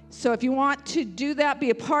God. So if you want to do that, be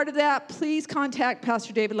a part of that, please contact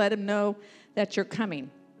Pastor David. Let him know that you're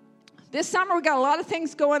coming. This summer, we got a lot of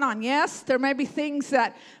things going on. Yes, there may be things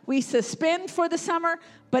that we suspend for the summer,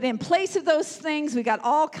 but in place of those things, we got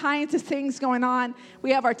all kinds of things going on.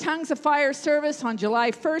 We have our Tongues of Fire service on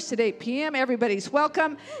July 1st at 8 p.m. Everybody's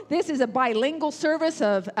welcome. This is a bilingual service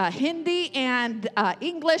of Hindi and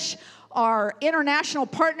English. Our international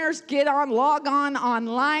partners log on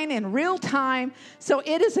online in real time. So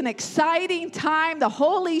it is an exciting time. The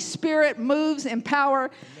Holy Spirit moves in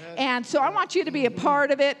power. And so I want you to be a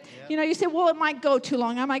part of it. You know, you say, well, it might go too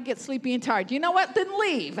long. I might get sleepy and tired. You know what? Then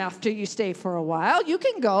leave after you stay for a while. You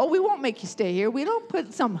can go. We won't make you stay here. We don't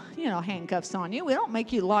put some, handcuffs on you. We don't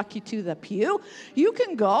make you lock you to the pew. You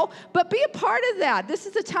can go, but be a part of that. This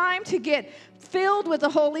is a time to get filled with the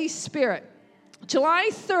Holy Spirit. July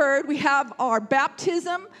 3rd, we have our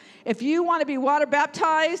baptism. If you want to be water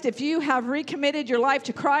baptized, if you have recommitted your life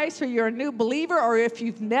to Christ, or you're a new believer, or if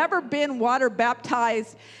you've never been water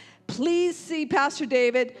baptized, please see Pastor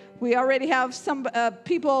David. We already have some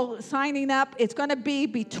people signing up. It's going to be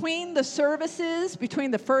between the services, between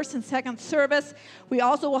the first and second service. We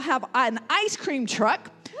also will have an ice cream truck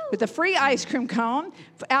with a free ice cream cone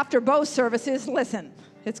after both services. Listen.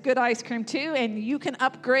 It's good ice cream, too, and you can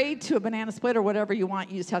upgrade to a banana split or whatever you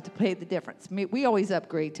want. You just have to pay the difference. We always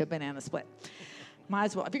upgrade to a banana split. Might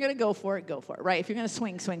as well. If you're going to go for it, right? If you're going to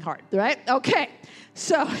swing, swing hard, right? Okay.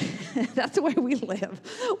 So that's the way we live.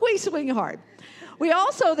 We swing hard. We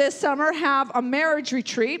also this summer have a marriage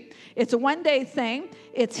retreat. It's a one-day thing.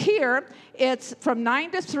 It's here. It's from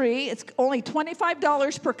 9 to 3. It's only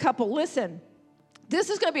 $25 per couple. Listen, this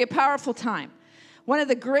is going to be a powerful time. One of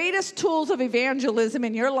the greatest tools of evangelism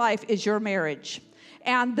in your life is your marriage.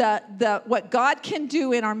 And what God can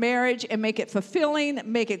do in our marriage and make it fulfilling,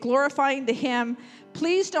 make it glorifying to Him.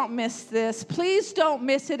 Please don't miss this. Please don't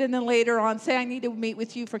miss it and then later on say, I need to meet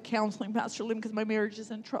with you for counseling, Pastor Lynn, because my marriage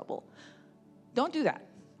is in trouble. Don't do that.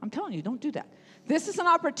 I'm telling you, don't do that. This is an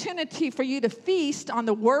opportunity for you to feast on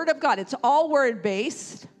the Word of God. It's all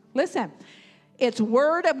Word-based. Listen, it's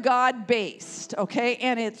Word of God based, okay?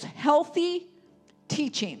 And it's healthy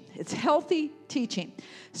teaching. It's healthy teaching.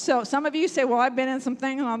 So some of you say, well, I've been in some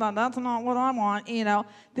things, and I thought, that's not what I want. You know,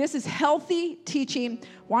 this is healthy teaching.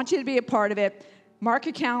 Want you to be a part of it. Mark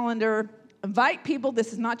your calendar. Invite people.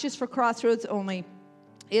 This is not just for Crossroads only.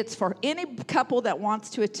 It's for any couple that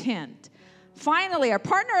wants to attend. Finally, our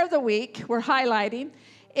partner of the week we're highlighting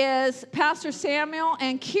is Pastor Samuel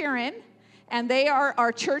and Kieran. And they are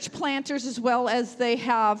our church planters, as well as they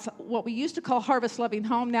have what we used to call Harvest Loving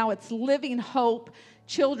Home. Now it's Living Hope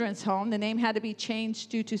Children's Home. The name had to be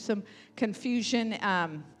changed due to some confusion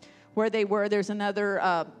where they were. There's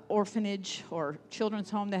another orphanage or children's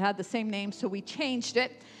home that had the same name, so we changed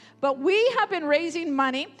it. But we have been raising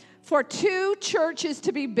money for 2 churches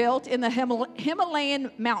to be built in the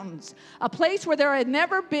Himalayan mountains, a place where there had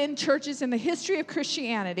never been churches in the history of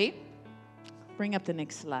Christianity. Bring up the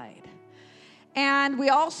next slide. And we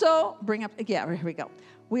also, here we go.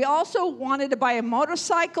 We also wanted to buy a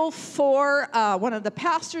motorcycle for one of the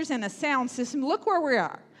pastors and a sound system. Look where we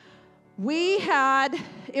are.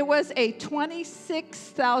 It was a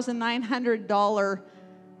 $26,900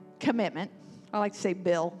 commitment. I like to say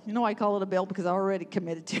bill. You know I call it a bill because I already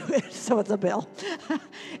committed to it, so it's a bill.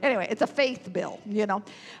 Anyway, it's a faith bill, you know.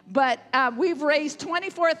 But we've raised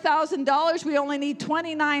 $24,000. We only need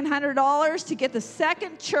 $2,900 to get the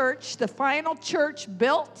second church, the final church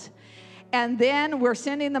built. And then we're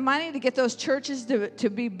sending the money to get those churches to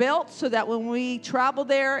be built so that when we travel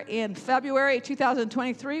there in February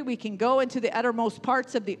 2023, we can go into the uttermost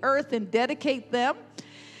parts of the earth and dedicate them.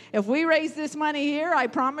 If we raise this money here, I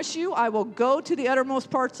promise you, I will go to the uttermost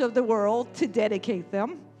parts of the world to dedicate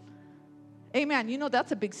them. Amen. You know,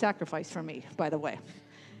 that's a big sacrifice for me, by the way.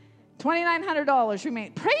 $2,900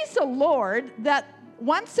 remain. Praise the Lord that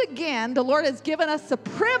once again, the Lord has given us the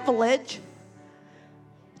privilege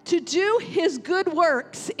to do His good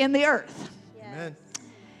works in the earth. Amen.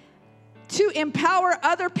 To empower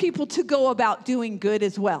other people to go about doing good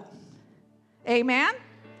as well. Amen?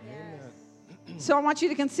 So I want you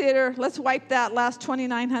to consider, let's wipe that last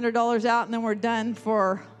 $2,900 out, and then we're done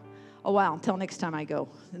for a while until next time I go.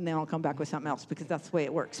 And then I'll come back with something else because that's the way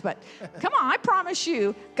it works. But come on, I promise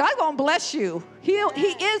you, God won't bless you. He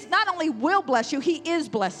is not only will bless you, He is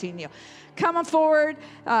blessing you. Coming forward,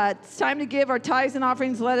 it's time to give our tithes and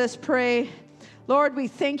offerings. Let us pray. Lord, we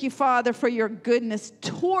thank you, Father, for your goodness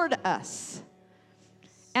toward us.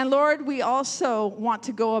 And Lord, we also want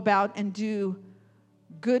to go about and do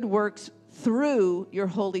good works through your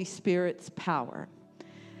Holy Spirit's power.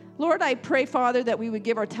 Lord, I pray, Father, that we would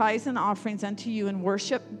give our tithes and offerings unto you in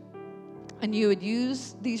worship, and you would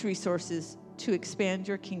use these resources to expand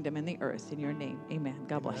your kingdom in the earth. In your name, amen.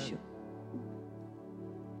 God bless you.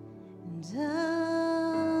 And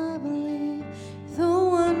I believe the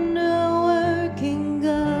wonder-working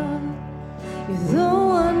God, you're the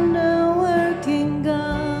wonder-working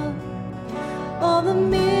God. All the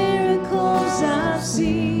miracles I've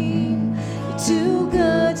seen, you're too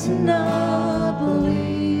good to not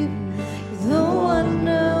believe. You're the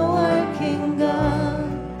wonder-working God,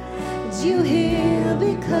 and you heal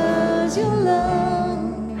because you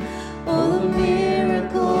love. All the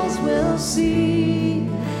miracles we'll see,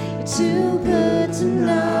 you're too good to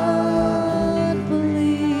not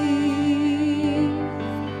believe.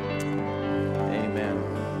 Amen.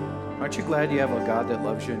 Aren't you glad you have a God that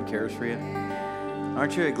loves you and cares for you?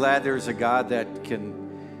 Aren't you glad there's a God that you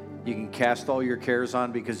can cast all your cares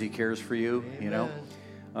on because He cares for you? Amen. You know,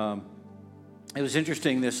 it was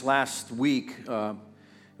interesting this last week.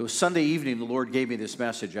 It was Sunday evening. The Lord gave me this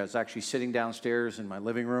message. I was actually sitting downstairs in my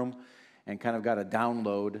living room and kind of got a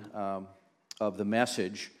download of the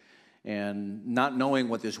message, and not knowing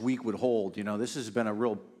what this week would hold. You know, this has been a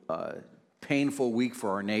real painful week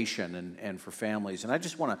for our nation and for families. And I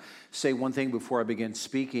just want to say one thing before I begin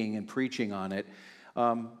speaking and preaching on it.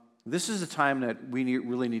 This is a time that we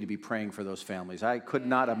really need to be praying for those families. I could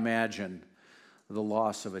not imagine the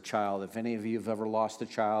loss of a child. If any of you have ever lost a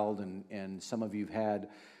child, and some of you have had,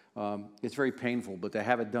 it's very painful, but to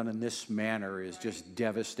have it done in this manner is just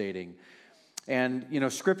devastating. And, you know,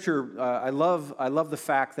 Scripture, I love the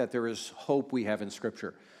fact that there is hope we have in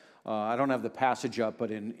Scripture. I don't have the passage up,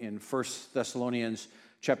 but in 1 Thessalonians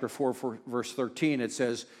chapter 4, verse 13, it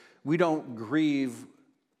says, we don't grieve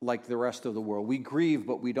like the rest of the world. We grieve,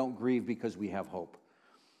 but we don't grieve because we have hope.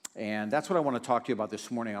 And that's what I want to talk to you about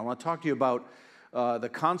this morning. I want to talk to you about the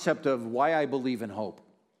concept of why I believe in hope.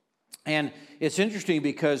 And it's interesting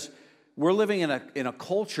because we're living in a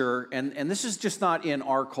culture, and this is just not in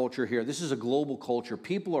our culture here. This is a global culture.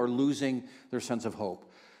 People are losing their sense of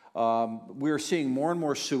hope. We're seeing more and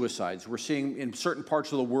more suicides. We're seeing in certain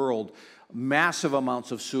parts of the world massive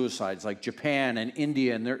amounts of suicides, like Japan and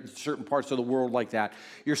India, and there certain parts of the world like that.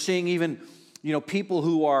 You're seeing even, you know, people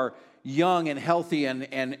who are young and healthy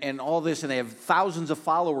and all this, and they have thousands of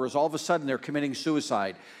followers. All of a sudden, they're committing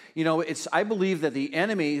suicide. You know, I believe that the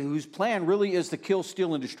enemy, whose plan really is to kill,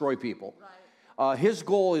 steal, and destroy people. Right. His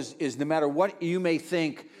goal is no matter what you may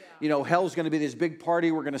think, you know, hell's going to be this big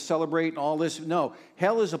party, we're going to celebrate and all this. No,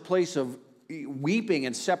 hell is a place of weeping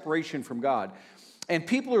and separation from God. And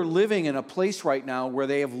people are living in a place right now where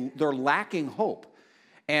they're lacking hope.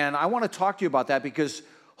 And I want to talk to you about that because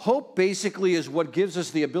hope basically is what gives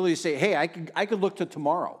us the ability to say, hey, I could look to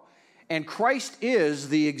tomorrow. And Christ is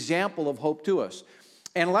the example of hope to us.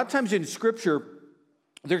 And a lot of times in Scripture,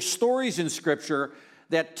 there's stories in Scripture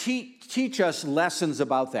that teach us lessons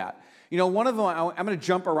about that. You know, one of them, I'm going to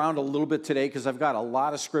jump around a little bit today because I've got a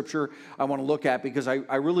lot of Scripture I want to look at because I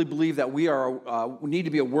really believe that we need to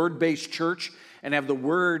be a word-based church and have the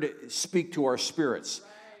Word speak to our spirits.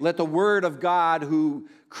 Let the Word of God who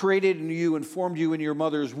created you and formed you in your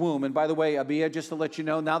mother's womb. And by the way, Abia, just to let you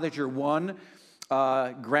know, now that you're one,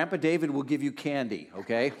 Grandpa David will give you candy,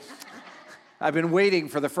 okay? I've been waiting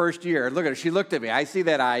for the first year. Look at her. She looked at me. I see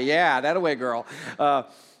that eye. Yeah, that away, girl.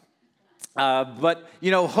 But, you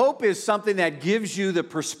know, hope is something that gives you the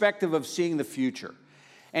perspective of seeing the future.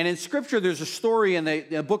 And in Scripture, there's a story in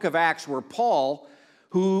the book of Acts where Paul,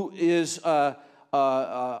 who is on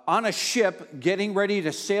a ship getting ready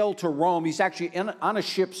to sail to Rome, he's actually on a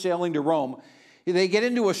ship sailing to Rome. They get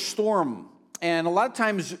into a storm. And a lot of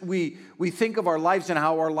times we think of our lives and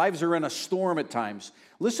how our lives are in a storm at times.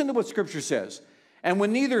 Listen to what Scripture says. And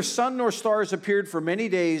when neither sun nor stars appeared for many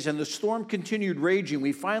days and the storm continued raging,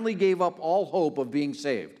 we finally gave up all hope of being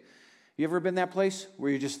saved. You ever been that place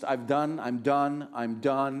where you just, I'm done,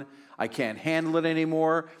 I can't handle it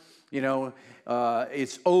anymore, you know,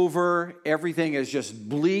 it's over, everything is just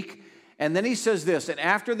bleak. And then he says this, and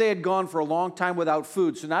after they had gone for a long time without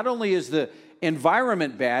food, so not only is the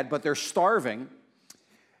environment bad, but they're starving,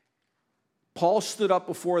 Paul stood up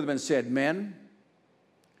before them and said, men,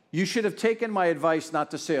 you should have taken my advice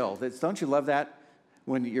not to sail. Don't you love that?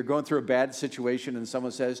 When you're going through a bad situation and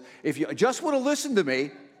someone says, if you just would have listened to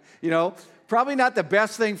me, you know, probably not the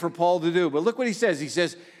best thing for Paul to do. But look what he says. He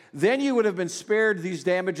says, then you would have been spared these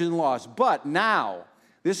damages and loss. But now,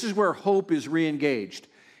 this is where hope is re-engaged.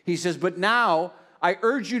 He says, but now I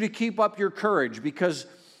urge you to keep up your courage because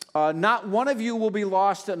not one of you will be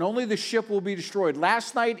lost and only the ship will be destroyed.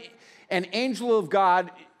 Last night, an angel of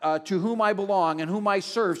God to whom I belong and whom I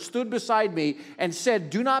serve stood beside me and said,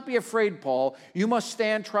 do not be afraid, Paul. You must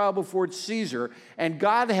stand trial before Caesar, and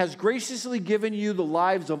God has graciously given you the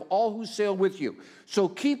lives of all who sail with you. So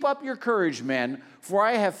keep up your courage, men, for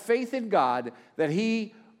I have faith in God that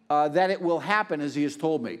it will happen as he has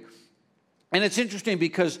told me. And it's interesting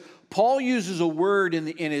because Paul uses a word in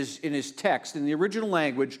his text, in the original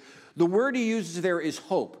language. The word he uses there is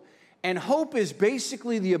hope. And hope is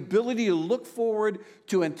basically the ability to look forward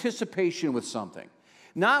to anticipation with something.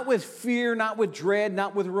 Not with fear, not with dread,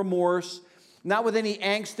 not with remorse, not with any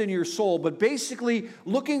angst in your soul, but basically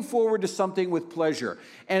looking forward to something with pleasure.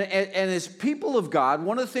 And as people of God,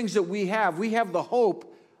 one of the things that we have the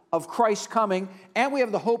hope of Christ coming, and we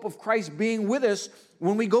have the hope of Christ being with us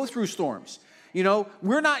when we go through storms. You know,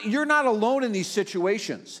 you're not alone in these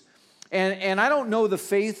situations. And I don't know the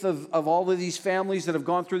faith of all of these families that have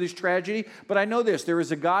gone through this tragedy, but I know this, there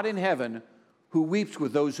is a God in heaven who weeps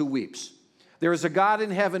with those who weeps. There is a God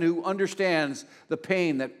in heaven who understands the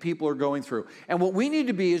pain that people are going through. And what we need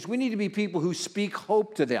to be is we need to be people who speak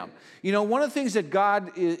hope to them. You know, one of the things that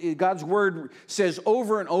God's word says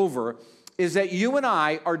over and over is that you and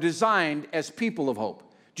I are designed as people of hope.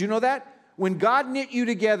 Do you know that? When God knit you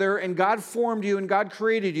together and God formed you and God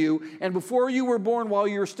created you, and before you were born, while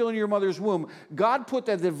you were still in your mother's womb, God put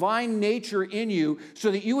that divine nature in you so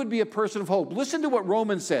that you would be a person of hope. Listen to what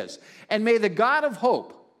Romans says. And may the God of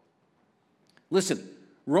hope, listen,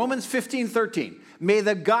 Romans 15:13. May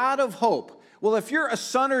the God of hope. Well, if you're a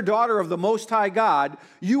son or daughter of the Most High God,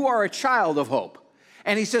 you are a child of hope.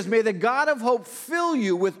 And he says, may the God of hope fill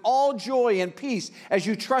you with all joy and peace as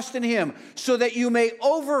you trust in him, so that you may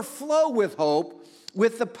overflow with hope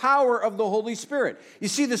with the power of the Holy Spirit. You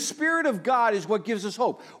see, the Spirit of God is what gives us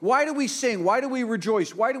hope. Why do we sing? Why do we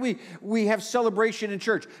rejoice? Why do we have celebration in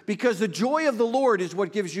church? Because the joy of the Lord is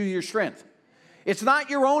what gives you your strength. It's not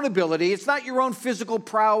your own ability. It's not your own physical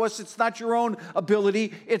prowess. It's not your own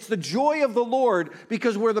ability. It's the joy of the Lord,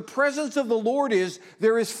 because where the presence of the Lord is,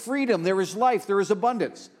 there is freedom, there is life, there is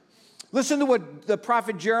abundance. Listen to what the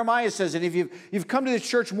prophet Jeremiah says, and if you've come to this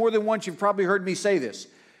church more than once, you've probably heard me say this.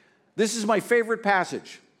 This is my favorite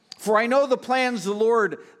passage. For I know the plans the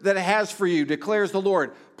Lord that has for you, declares the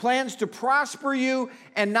Lord. Plans to prosper you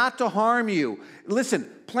and not to harm you. Listen,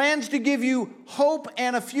 plans to give you hope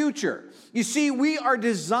and a future. You see, we are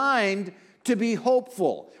designed to be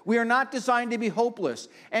hopeful. We are not designed to be hopeless.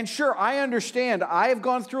 And sure, I understand. I have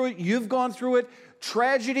gone through it. You've gone through it.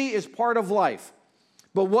 Tragedy is part of life.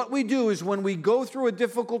 But what we do is when we go through a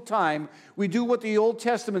difficult time, we do what the Old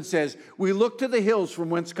Testament says. We look to the hills from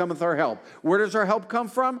whence cometh our help. Where does our help come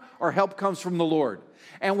from? Our help comes from the Lord.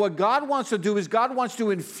 And what God wants to do is God wants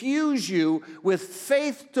to infuse you with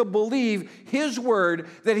faith to believe his word,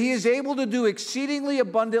 that he is able to do exceedingly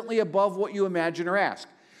abundantly above what you imagine or ask.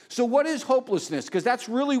 So what is hopelessness? Because that's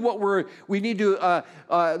really what we need to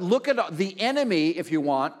look at the enemy, if you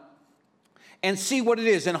want, and see what it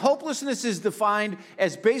is. And hopelessness is defined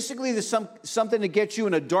as basically something to get you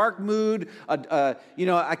in a dark mood.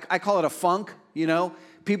 I call it a funk,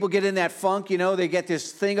 People get in that funk, they get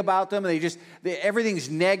this thing about them, and everything's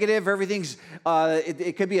negative, everything's,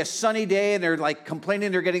 it could be a sunny day, and they're like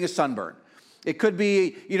complaining they're getting a sunburn. It could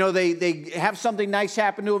be, they have something nice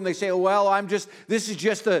happen to them, they say, oh, well, this is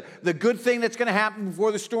just the good thing that's going to happen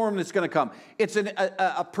before the storm that's going to come. It's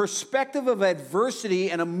a perspective of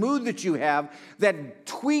adversity and a mood that you have that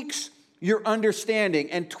tweaks your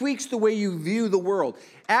understanding and tweaks the way you view the world.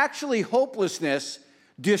 Actually, hopelessness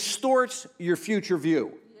distorts your future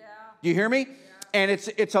view. Yeah. Do you hear me? Yeah. And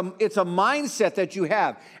it's a mindset that you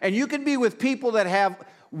have. And you can be with people that have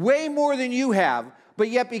way more than you have, but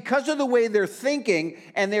yet because of the way they're thinking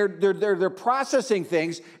and they're processing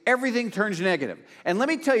things, everything turns negative. And let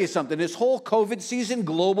me tell you something, this whole COVID season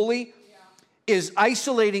globally is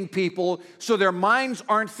isolating people so their minds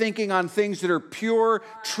aren't thinking on things that are pure,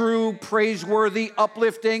 true, praiseworthy,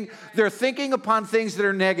 uplifting. They're thinking upon things that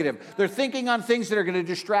are negative. They're thinking on things that are going to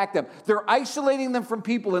distract them. They're isolating them from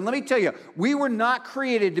people. And let me tell you, we were not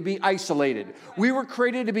created to be isolated. We were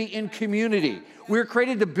created to be in community. We were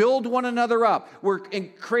created to build one another up. We're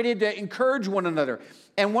created to encourage one another.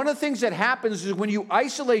 And one of the things that happens is when you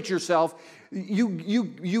isolate yourself,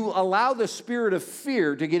 you allow the spirit of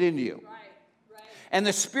fear to get into you. And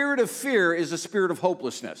the spirit of fear is a spirit of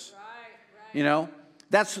hopelessness. Right.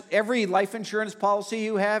 That's every life insurance policy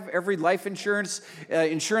you have, every life insurance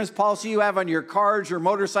policy you have on your cars, your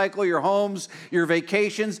motorcycle, your homes, your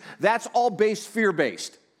vacations. That's all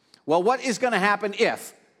fear-based. Well, what is going to happen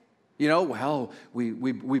if?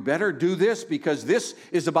 We better do this because this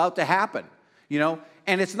is about to happen.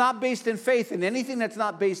 And it's not based in faith. And anything that's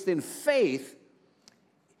not based in faith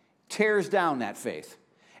tears down that faith.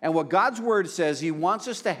 And what God's word says, he wants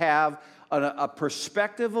us to have a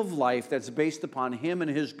perspective of life that's based upon him and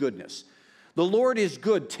his goodness. The Lord is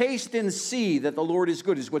good. Taste and see that the Lord is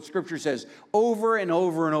good is what Scripture says over and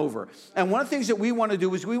over and over. And one of the things that we want to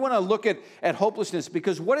do is we want to look at hopelessness,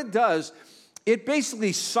 because what it does, it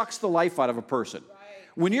basically sucks the life out of a person. Right.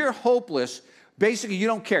 When you're hopeless, basically, you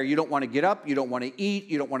don't care. You don't want to get up. You don't want to eat.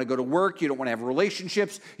 You don't want to go to work. You don't want to have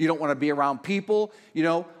relationships. You don't want to be around people.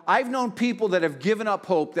 I've known people that have given up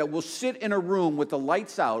hope that will sit in a room with the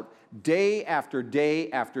lights out day after day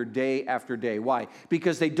after day after day. Why?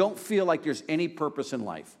 Because they don't feel like there's any purpose in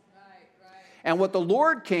life. Right. And what the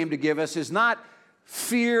Lord came to give us is not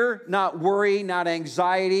fear, not worry, not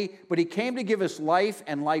anxiety, but he came to give us life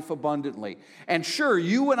and life abundantly. And sure,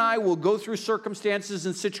 you and I will go through circumstances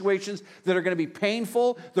and situations that are going to be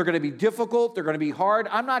painful, they're going to be difficult, they're going to be hard.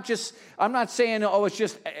 I'm not saying, it's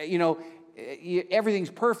just,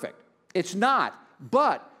 everything's perfect. It's not.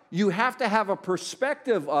 But you have to have a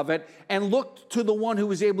perspective of it and look to the one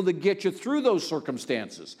who is able to get you through those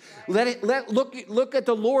circumstances. Look at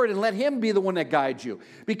the Lord and let him be the one that guides you.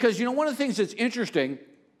 Because, one of the things that's interesting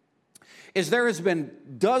is there has been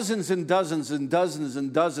dozens and dozens and dozens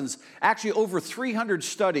and dozens, actually over 300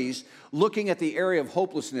 studies looking at the area of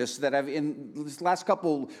hopelessness that in this last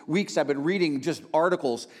couple weeks I've been reading just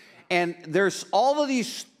articles. And there's all of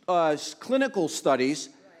these clinical studies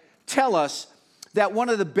tell us that one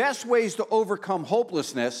of the best ways to overcome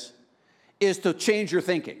hopelessness is to change your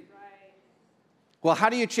thinking. Well, how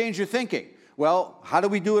do you change your thinking? Well, how do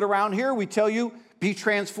we do it around here? We tell you, be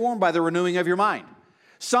transformed by the renewing of your mind.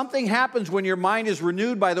 Something happens when your mind is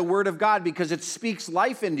renewed by the Word of God because it speaks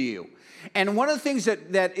life into you. And one of the things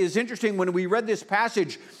that is interesting, when we read this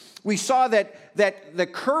passage, we saw that the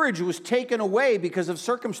courage was taken away because of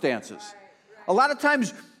circumstances. A lot of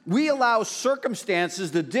times we allow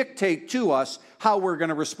circumstances to dictate to us how we're going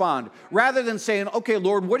to respond, rather than saying, okay,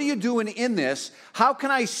 Lord, what are you doing in this? How can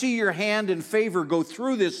I see your hand and favor go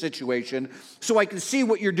through this situation so I can see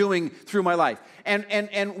what you're doing through my life?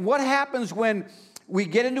 And what happens when we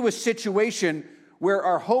get into a situation where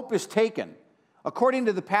our hope is taken? According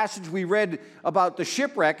to the passage we read about the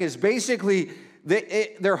shipwreck, is basically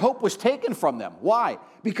their hope was taken from them. Why?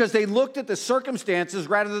 Because they looked at the circumstances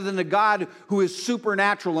rather than the God who is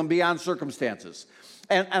supernatural and beyond circumstances.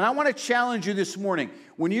 And I want to challenge you this morning.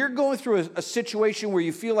 When you're going through a situation where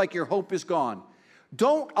you feel like your hope is gone,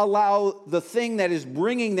 don't allow the thing that is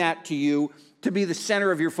bringing that to you to be the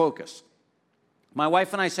center of your focus. My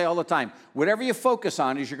wife and I say all the time, whatever you focus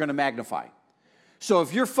on is you're going to magnify. So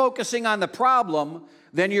if you're focusing on the problem,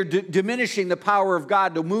 then you're diminishing the power of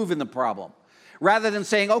God to move in the problem. Rather than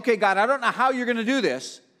saying, okay, God, I don't know how you're going to do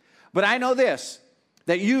this, but I know this,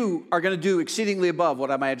 that you are going to do exceedingly above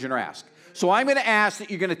what I imagine or ask. So I'm going to ask that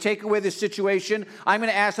you're going to take away this situation. I'm going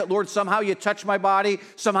to ask that, Lord, somehow you touch my body,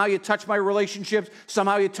 somehow you touch my relationships,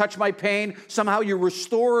 somehow you touch my pain, somehow you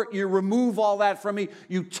restore, you remove all that from me,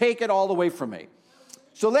 you take it all away from me.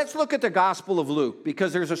 So let's look at the Gospel of Luke,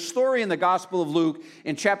 because there's a story in the Gospel of Luke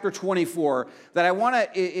in chapter 24 that I want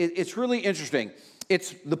to, it's really interesting.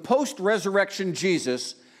 It's the post-resurrection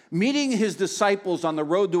Jesus meeting his disciples on the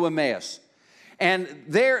road to Emmaus. And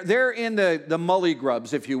they're in the mully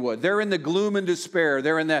grubs, if you would. They're in the gloom and despair.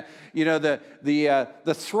 They're in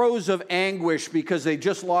the throes of anguish because they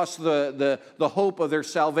just lost the hope of their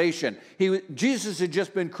salvation. Jesus had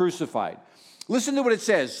just been crucified. Listen to what it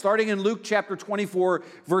says, starting in Luke chapter 24,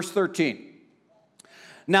 verse 13.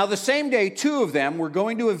 Now the same day, two of them were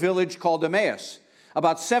going to a village called Emmaus,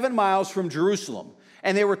 about 7 miles from Jerusalem.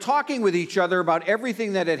 And they were talking with each other about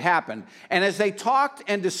everything that had happened. And as they talked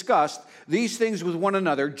and discussed these things with one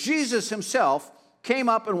another, Jesus himself came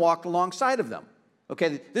up and walked alongside of them.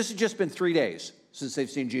 Okay, this has just been 3 days since they've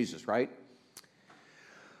seen Jesus, right?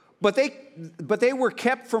 But they were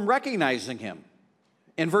kept from recognizing him.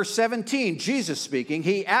 In verse 17, Jesus speaking,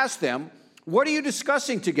 he asked them, "What are you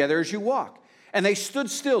discussing together as you walk?" And they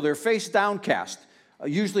stood still, their face downcast,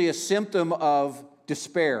 usually a symptom of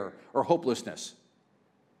despair or hopelessness.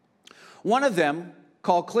 One of them,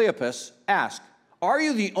 called Cleopas, asked, "Are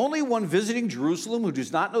you the only one visiting Jerusalem who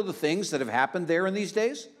does not know the things that have happened there in these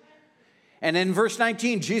days?" And in verse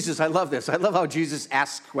 19, Jesus, I love this. I love how Jesus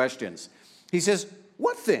asks questions. He says,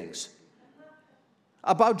 "What things?"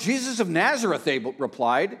 "About Jesus of Nazareth," they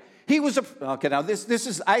replied. He was a... Okay, now this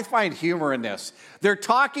is... I find humor in this. They're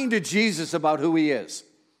talking to Jesus about who he is.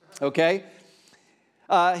 Okay?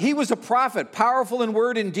 He was a prophet, powerful in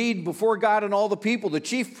word and deed before God and all the people. The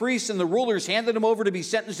chief priests and the rulers handed him over to be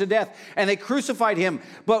sentenced to death, and they crucified him.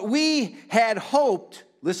 But we had hoped,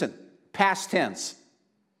 listen, past tense.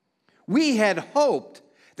 We had hoped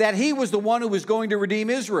that he was the one who was going to redeem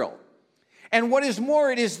Israel. And what is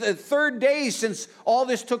more, it is the third day since all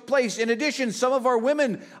this took place. In addition, some of our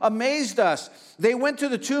women amazed us. They went to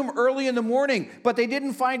the tomb early in the morning, but they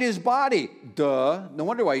didn't find his body. Duh. No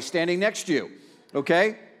wonder why he's standing next to you.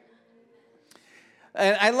 Okay?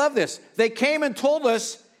 And I love this. They came and told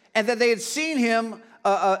us and that they had seen him,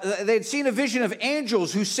 they had seen a vision of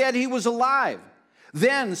angels who said he was alive.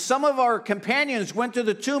 Then some of our companions went to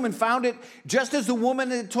the tomb and found it just as the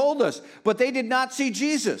woman had told us, but they did not see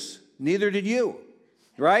Jesus. Neither did you.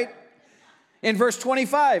 Right? In verse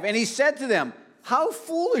 25, and he said to them, "How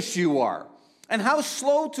foolish you are, and how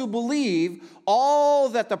slow to believe all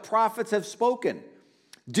that the prophets have spoken.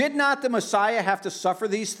 Did not the Messiah have to suffer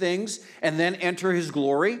these things and then enter his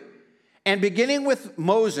glory?" And beginning with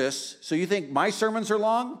Moses, so you think my sermons are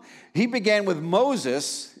long? He began with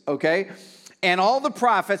Moses, okay, and all the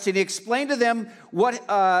prophets, and he explained to them what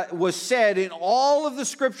was said in all of the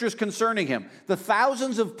scriptures concerning him. The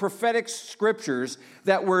thousands of prophetic scriptures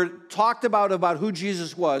that were talked about who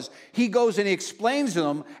Jesus was, he goes and he explains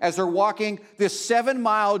them as they're walking this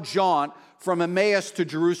 7-mile jaunt from Emmaus to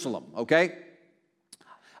Jerusalem, okay?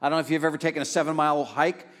 I don't know if you've ever taken a 7-mile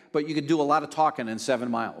hike, but you can do a lot of talking in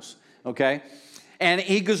 7 miles, okay? And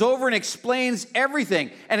he goes over and explains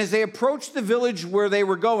everything. And as they approached the village where they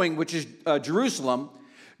were going, which is Jerusalem,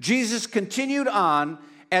 Jesus continued on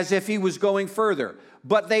as if he was going further.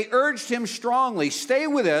 But they urged him strongly, "Stay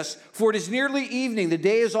with us, for it is nearly evening. The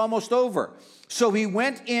day is almost over." So he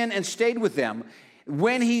went in and stayed with them.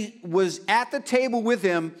 When he was at the table with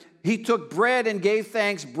them, he took bread and gave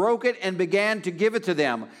thanks, broke it, and began to give it to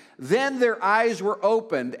them. Then their eyes were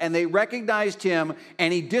opened, and they recognized him,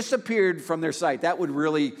 and he disappeared from their sight. That would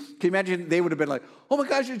really, can you imagine? They would have been like, "Oh my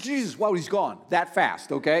gosh, it's Jesus." Wow, he's gone that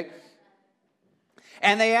fast, okay?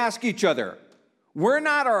 And they ask each other, "Were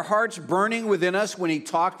not our hearts burning within us when he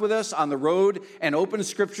talked with us on the road and opened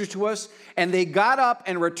scriptures to us?" And they got up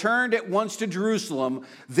and returned at once to Jerusalem.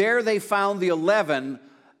 There they found the 11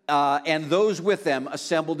 and those with them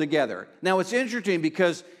assembled together. Now it's interesting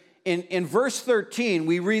because in verse 13,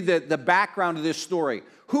 we read the background of this story.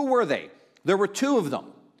 Who were they? There were two of them.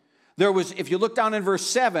 There was, if you look down in verse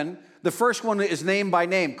 7, the first one is named by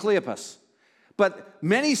name, Cleopas. But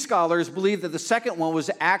many scholars believe that the second one was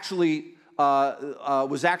actually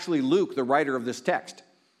Luke, the writer of this text.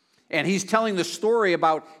 And he's telling the story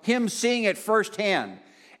about him seeing it firsthand.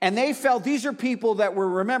 And they felt these are people that were,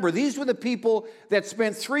 remember, these were the people that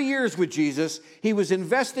spent 3 years with Jesus. He was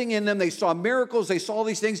investing in them. They saw miracles. They saw all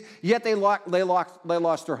these things, yet they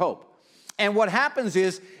lost their hope. And what happens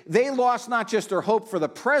is they lost not just their hope for the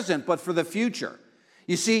present, but for the future.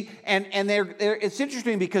 You see, and it's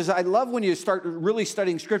interesting because I love when you start really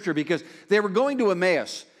studying Scripture because they were going to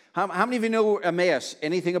Emmaus. How many of you know Emmaus?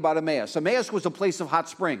 Anything about Emmaus? Emmaus was a place of hot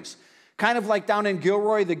springs. Kind of like down in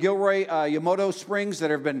Gilroy, the Gilroy Yamato Springs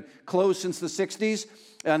that have been closed since the 60s.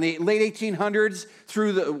 In the late 1800s,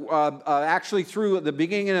 through the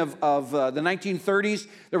beginning of the 1930s,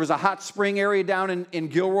 there was a hot spring area down in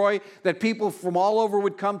Gilroy that people from all over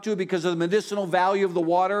would come to because of the medicinal value of the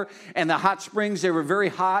water and the hot springs. They were very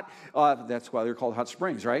hot. That's why they're called hot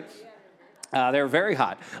springs, right? They were very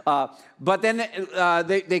hot. But then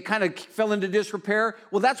they kind of fell into disrepair.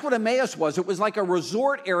 Well, that's what Emmaus was. It was like a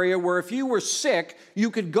resort area where if you were sick,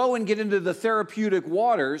 you could go and get into the therapeutic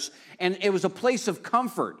waters, and it was a place of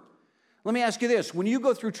comfort. Let me ask you this. When you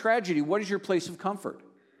go through tragedy, what is your place of comfort?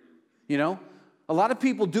 You know, a lot of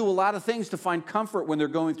people do a lot of things to find comfort when they're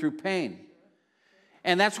going through pain.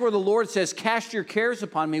 And that's where the Lord says, "Cast your cares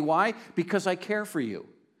upon me." Why? Because I care for you.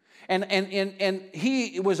 And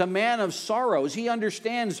he was a man of sorrows. He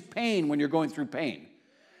understands pain when you're going through pain.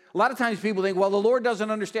 A lot of times people think, well, the Lord doesn't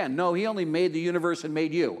understand. No, he only made the universe and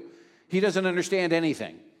made you. He doesn't understand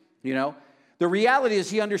anything, you know. The reality is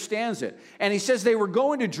he understands it. And he says they were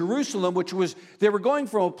going to Jerusalem, they were going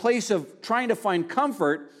from a place of trying to find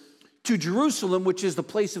comfort to Jerusalem, which is the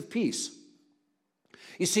place of peace.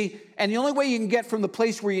 You see, and the only way you can get from the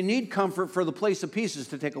place where you need comfort for the place of peace is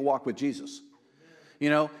to take a walk with Jesus. You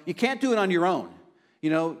know, you can't do it on your own. You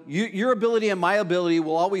know, your ability and my ability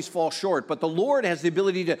will always fall short, but the Lord has the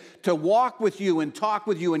ability to walk with you and talk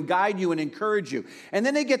with you and guide you and encourage you. And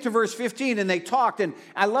then they get to verse 15 and they talked, and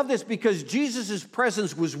I love this because Jesus'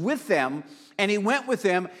 presence was with them, and he went with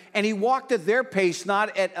them, and he walked at their pace,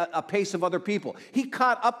 not at a pace of other people. He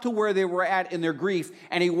caught up to where they were at in their grief,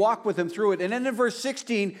 and he walked with them through it. And then in verse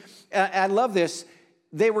 16, I love this,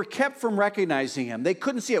 they were kept from recognizing him. They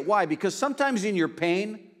couldn't see it. Why? Because sometimes in your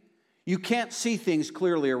pain, you can't see things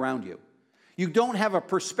clearly around you. You don't have a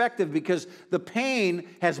perspective because the pain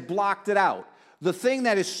has blocked it out. The thing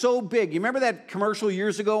that is so big. You remember that commercial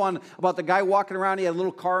years ago about the guy walking around? He had a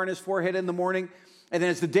little car on his forehead in the morning. And then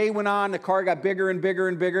as the day went on, the car got bigger and bigger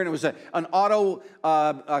and bigger. And it was an auto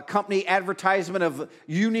company advertisement of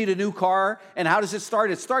you need a new car. And how does it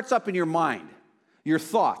start? It starts up in your mind, your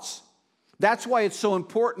thoughts. That's why it's so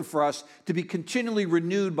important for us to be continually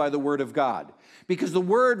renewed by the Word of God. Because the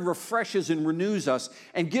Word refreshes and renews us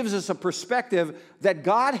and gives us a perspective that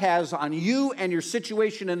God has on you and your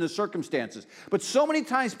situation and the circumstances. But so many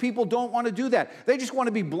times people don't want to do that. They just want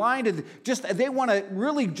to be blinded. They want to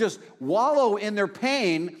really just wallow in their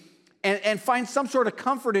pain and find some sort of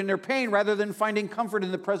comfort in their pain rather than finding comfort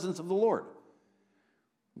in the presence of the Lord.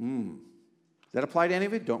 Does that apply to any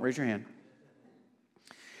of you? Don't raise your hand.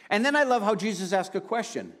 And then I love how Jesus asked a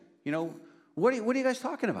question. You know, what are you guys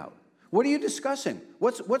talking about? What are you discussing?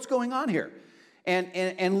 What's going on here?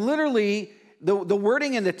 And literally, the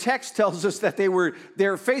wording in the text tells us that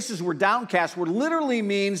their faces were downcast, which literally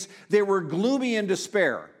means they were gloomy in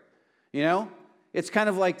despair. You know? It's kind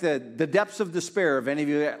of like the depths of despair, if any of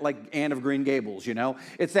you like Anne of Green Gables, you know?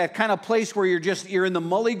 It's that kind of place where you're in the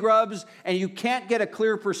mully grubs and you can't get a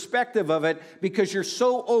clear perspective of it because you're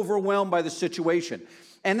so overwhelmed by the situation.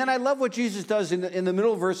 And then I love what Jesus does in the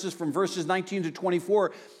middle verses from verses 19 to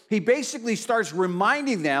 24. He basically starts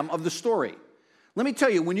reminding them of the story. Let me tell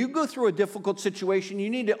you, when you go through a difficult situation, you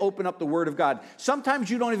need to open up the Word of God. Sometimes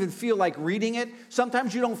you don't even feel like reading it.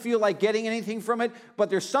 Sometimes you don't feel like getting anything from it. But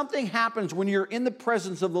there's something happens when you're in the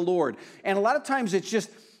presence of the Lord. And a lot of times it's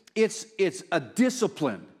a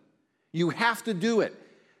discipline. You have to do it.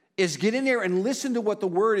 Is get in there and listen to what the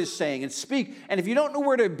Word is saying and speak. And if you don't know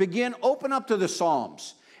where to begin, open up to the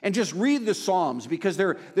Psalms. And just read the Psalms because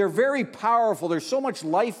they're very powerful. There's so much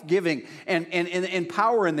life-giving and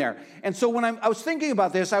power in there. And so when I was thinking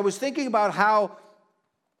about this, I was thinking about how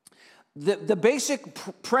the basic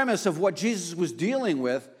premise of what Jesus was dealing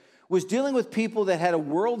with people that had a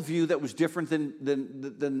worldview that was different than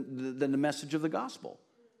the message of the gospel.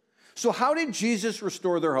 So how did Jesus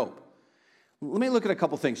restore their hope? Let me look at a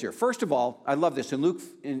couple things here. First of all, I love this. In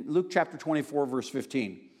Luke chapter 24, verse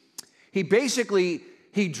 15,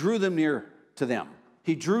 he drew them near to them.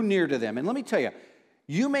 He drew near to them. And let me tell you,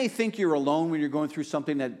 you may think you're alone when you're going through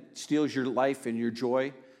something that steals your life and your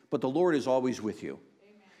joy, but the Lord is always with you.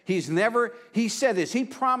 Amen. He said this, he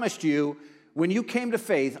promised you when you came to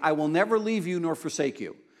faith, I will never leave you nor forsake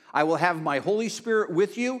you. I will have my Holy Spirit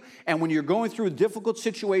with you, and when you're going through a difficult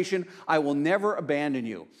situation, I will never abandon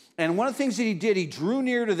you. And one of the things that he did, he drew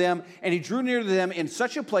near to them, and he drew near to them in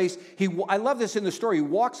such a place, I love this in the story, he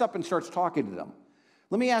walks up and starts talking to them.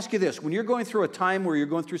 Let me ask you this. When you're going through a time where you're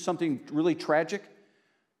going through something really tragic,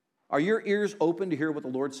 are your ears open to hear what the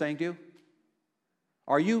Lord's saying to you?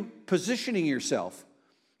 Are you positioning yourself?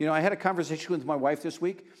 You know, I had a conversation with my wife this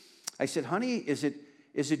week. I said, honey, is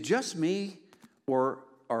it just me or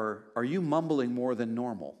are you mumbling more than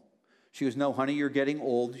normal? She goes, no, honey, you're getting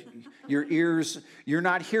old. Your ears, you're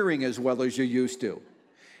not hearing as well as you used to.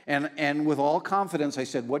 And with all confidence, I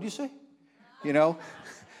said, what'd you say? You know,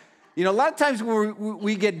 a lot of times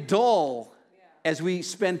we get dull as we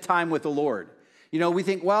spend time with the Lord. You know, we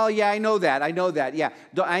think, well, yeah, I know that. Yeah,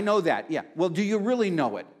 I know that. Yeah. Well, do you really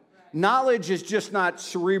know it? Right. Knowledge is just not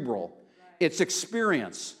cerebral. Right. It's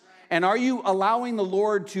experience. Right. And are you allowing the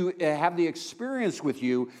Lord to have the experience with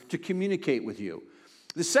you to communicate with you?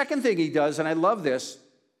 The second thing he does, and I love this,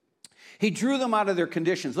 he drew them out of their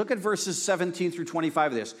conditions. Look at verses 17 through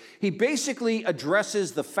 25 of this. He basically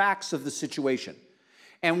addresses the facts of the situation.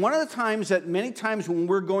 And one of the times that many times when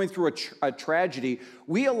we're going through a tragedy,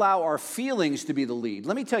 we allow our feelings to be the lead.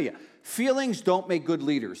 Let me tell you, feelings don't make good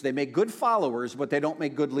leaders. They make good followers, but they don't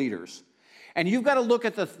make good leaders. And you've got to look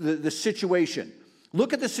at the situation.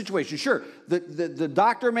 Look at the situation. Sure, the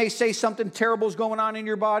doctor may say something terrible is going on in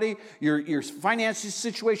your body. Your financial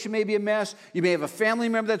situation may be a mess. You may have a family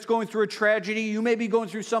member that's going through a tragedy. You may be going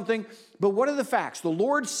through something. But what are the facts? The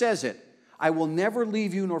Lord says it. I will never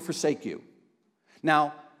leave you nor forsake you.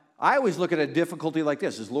 Now, I always look at a difficulty like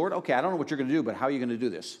this. Is, Lord, okay, I don't know what you're going to do, but how are you going to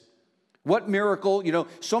do this? What miracle? You know,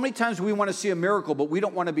 so many times we want to see a miracle, but we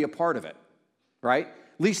don't want to be a part of it, right?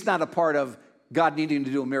 At least not a part of God needing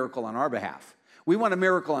to do a miracle on our behalf. We want a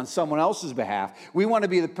miracle on someone else's behalf. We want to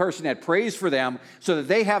be the person that prays for them so that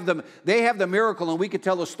they have the miracle and we could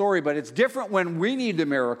tell the story, but it's different when we need the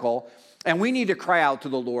miracle and we need to cry out to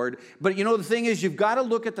the Lord. But you know, the thing is, you've got to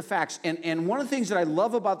look at the facts. And one of the things that I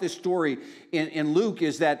love about this story in Luke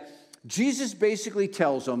is that Jesus basically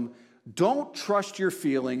tells them, don't trust your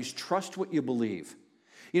feelings, trust what you believe.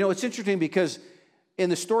 You know, it's interesting because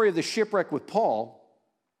in the story of the shipwreck with Paul,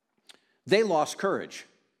 they lost courage,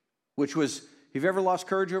 which was, have you ever lost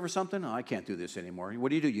courage over something? Oh, I can't do this anymore.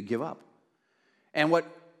 What do? You give up. And what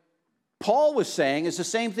Paul was saying is the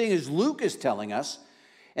same thing as Luke is telling us.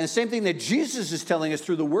 And the same thing that Jesus is telling us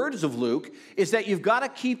through the words of Luke is that you've got to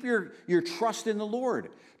keep your trust in the Lord.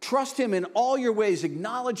 Trust him in all your ways.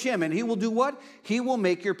 Acknowledge him. And he will do what? He will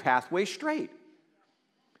make your pathway straight.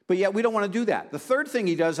 But yet we don't want to do that. The third thing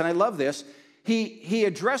he does, and I love this, he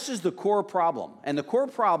addresses the core problem. And the core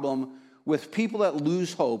problem with people that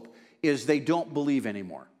lose hope is they don't believe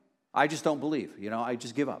anymore. I just don't believe. You know, I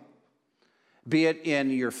just give up. Be it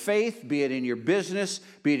in your faith, be it in your business,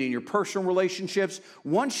 be it in your personal relationships.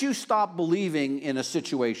 Once you stop believing in a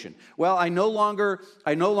situation, well, I no longer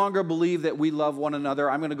believe that we love one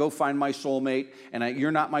another. I'm going to go find my soulmate, and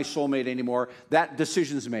you're not my soulmate anymore. That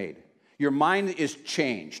decision's made. Your mind is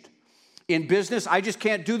changed. In business, I just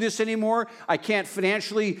can't do this anymore. I can't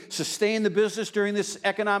financially sustain the business during this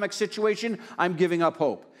economic situation. I'm giving up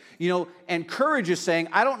hope. You know, and courage is saying,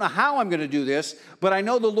 I don't know how I'm going to do this, but I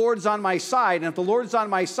know the Lord's on my side. And if the Lord's on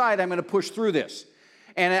my side, I'm going to push through this.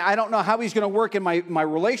 And I don't know how he's going to work in my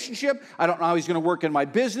relationship. I don't know how he's going to work in my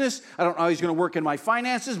business. I don't know how he's going to work in my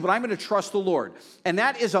finances, but I'm going to trust the Lord. And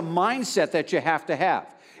that is a mindset that you have to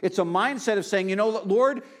have. It's a mindset of saying, you know,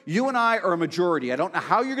 Lord, you and I are a majority. I don't know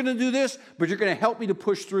how you're going to do this, but you're going to help me to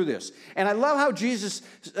push through this. And I love how Jesus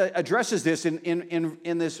addresses this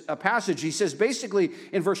in this passage. He says, basically,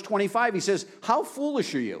 in verse 25, he says, how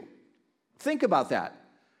foolish are you? Think about that.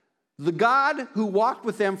 The God who walked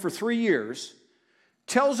with them for 3 years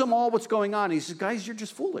tells them all what's going on. He says, guys, you're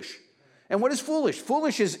just foolish. And what is foolish?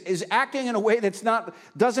 Foolish is acting in a way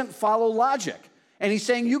doesn't follow logic. And he's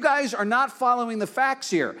saying, you guys are not following the facts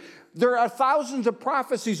here. There are thousands of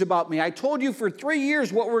prophecies about me. I told you for 3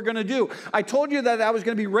 years what we're going to do. I told you that I was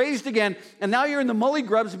going to be raised again, and now you're in the mully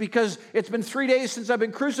grubs because it's been 3 days since I've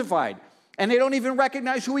been crucified, and they don't even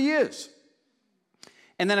recognize who he is.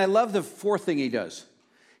 And then I love the fourth thing he does.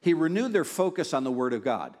 He renewed their focus on the Word of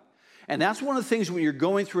God. And that's one of the things when you're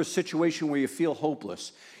going through a situation where you feel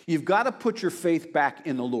hopeless, you've got to put your faith back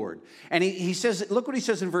in the Lord. And he says, look what he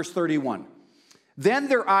says in verse 31. Then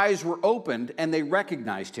their eyes were opened and they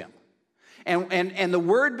recognized him. And the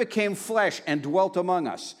Word became flesh and dwelt among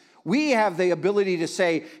us. We have the ability to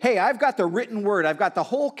say, hey, I've got the written Word. I've got the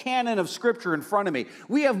whole canon of Scripture in front of me.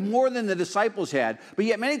 We have more than the disciples had, but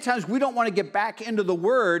yet many times we don't want to get back into the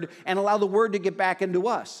Word and allow the Word to get back into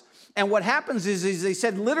us. And what happens is they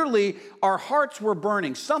said, literally, our hearts were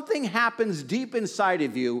burning. Something happens deep inside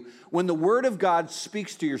of you when the Word of God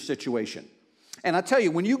speaks to your situation. And I'll tell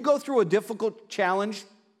you, when you go through a difficult challenge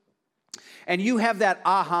and you have that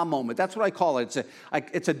aha moment, that's what I call it.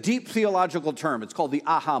 It's a deep theological term. It's called the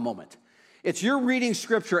aha moment. It's you're reading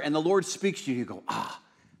Scripture and the Lord speaks to you. You go,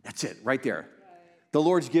 that's it, right there. The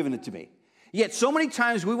Lord's given it to me. Yet so many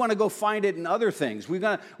times we want to go find it in other things. We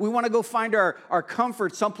want to go find our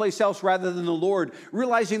comfort someplace else rather than the Lord,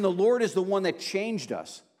 realizing the Lord is the one that changed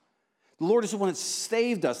us. The Lord is the one that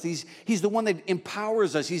saved us. He's the one that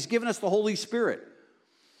empowers us. He's given us the Holy Spirit.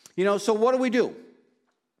 You know, so what do?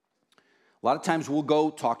 A lot of times we'll go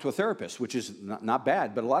talk to a therapist, which is not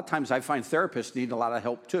bad, but a lot of times I find therapists need a lot of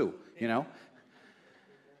help too, you know.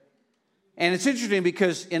 And it's interesting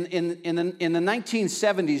because in the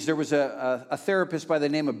 1970s, there was a therapist by the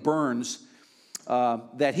name of Burns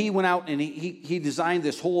that he went out and he designed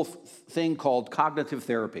this whole thing called cognitive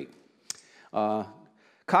therapy.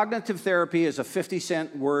 Cognitive therapy is a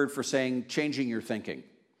 50-cent word for saying changing your thinking.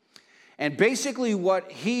 And basically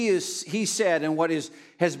what he said and what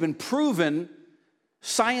has been proven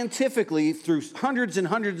scientifically through hundreds and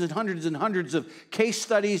hundreds and hundreds and hundreds of case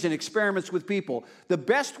studies and experiments with people, the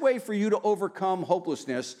best way for you to overcome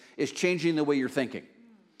hopelessness is changing the way you're thinking.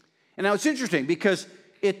 And now it's interesting because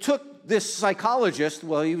it took this psychologist,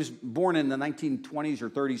 well, he was born in the 1920s or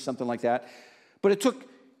 30s, something like that, but it took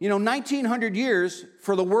 1900 years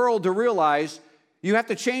for the world to realize you have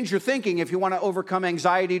to change your thinking if you want to overcome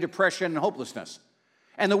anxiety, depression, and hopelessness.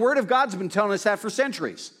 And the Word of God's been telling us that for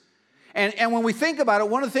centuries. And when we think about it,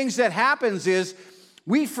 one of the things that happens is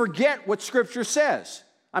we forget what Scripture says.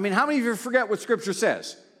 I mean, how many of you forget what Scripture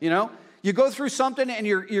says? You know, you go through something and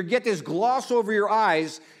you get this gloss over your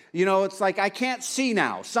eyes. You know, it's like, I can't see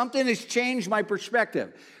now. Something has changed my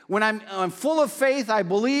perspective. When I'm full of faith, I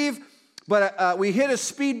believe, but we hit a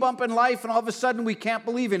speed bump in life and all of a sudden we can't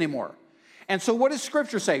believe anymore. And so what does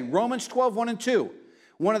Scripture say? Romans 12, 1 and 2.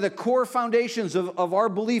 One of the core foundations of our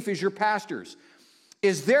belief as your pastors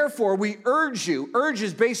is therefore we urge you. Urge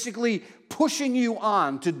is basically pushing you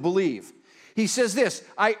on to believe. He says this,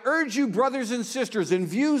 I urge you, brothers and sisters, in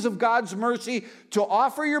views of God's mercy, to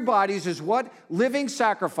offer your bodies as what? Living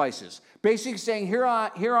sacrifices. Basically saying, here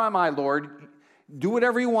am I, Lord. Do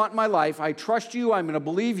whatever you want in my life. I trust you. I'm going to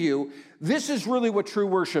believe you. This is really what true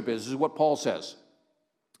worship is what Paul says.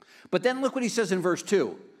 But then look what he says in verse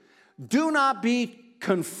 2. Do not be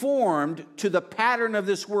conformed to the pattern of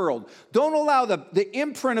this world. Don't allow the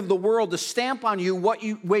imprint of the world to stamp on you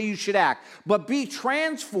way you should act, but be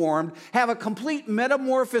transformed, have a complete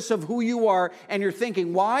metamorphosis of who you are and your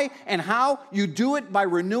thinking. Why and how? You do it by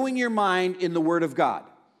renewing your mind in the Word of God.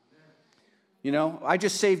 You know, I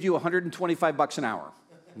just saved you $125 an hour,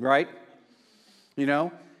 right? You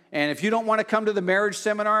know, and if you don't want to come to the marriage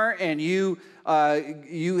seminar and you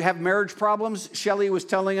have marriage problems, Shelley was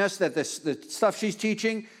telling us that the stuff she's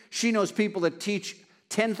teaching, she knows people that teach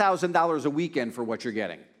 $10,000 a weekend for what you're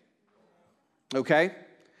getting. Okay?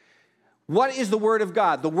 What is the Word of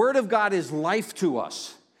God? The Word of God is life to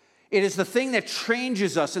us. It is the thing that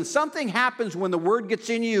changes us. And something happens when the Word gets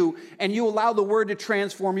in you and you allow the Word to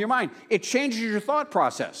transform your mind. It changes your thought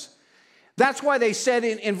process. That's why they said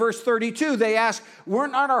in verse 32, they asked,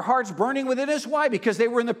 weren't our hearts burning within us? Why? Because they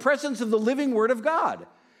were in the presence of the living Word of God.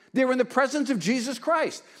 They were in the presence of Jesus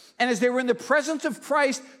Christ. And as they were in the presence of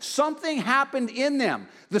Christ, something happened in them.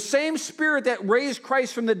 The same Spirit that raised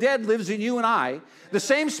Christ from the dead lives in you and I. The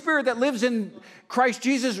same Spirit that lives in Christ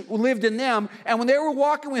Jesus lived in them. And when they were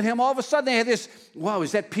walking with him, all of a sudden they had this, wow,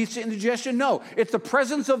 is that pizza indigestion? No, it's the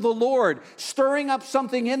presence of the Lord stirring up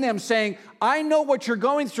something in them saying, I know what you're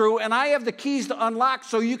going through and I have the keys to unlock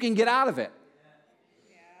so you can get out of it.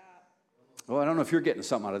 Well, I don't know if you're getting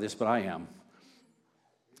something out of this, but I am.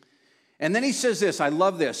 And then he says this, I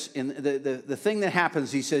love this. In the thing that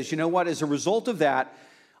happens, he says, you know what, as a result of that,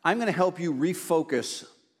 I'm going to help you refocus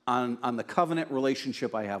on the covenant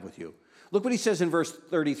relationship I have with you. Look what he says in verse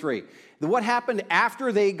 33. What happened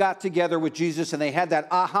after they got together with Jesus and they had that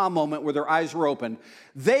aha moment where their eyes were opened,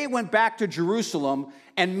 they went back to Jerusalem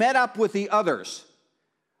and met up with the others.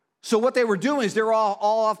 So what they were doing is they're all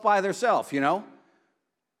off by themselves, you know?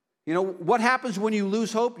 You know, what happens when you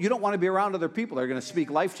lose hope? You don't want to be around other people that are going to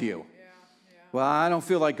speak life to you. Well, I don't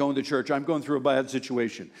feel like going to church. I'm going through a bad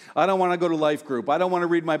situation. I don't want to go to life group. I don't want to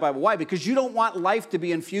read my Bible. Why? Because you don't want life to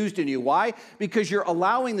be infused in you. Why? Because you're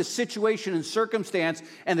allowing the situation and circumstance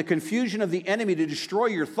and the confusion of the enemy to destroy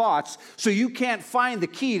your thoughts so you can't find the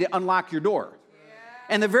key to unlock your door.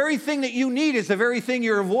 And the very thing that you need is the very thing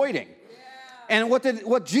you're avoiding. And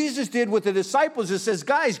what Jesus did with the disciples is says,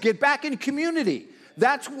 guys, get back in community.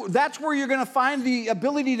 That's where you're going to find the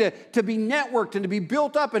ability to be networked and to be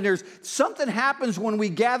built up. And there's something happens when we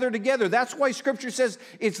gather together. That's why Scripture says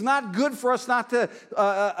it's not good for us not to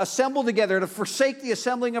assemble together, to forsake the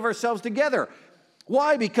assembling of ourselves together.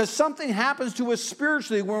 Why? Because something happens to us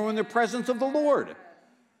spiritually when we're in the presence of the Lord.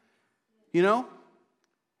 You know?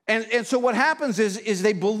 And so what happens is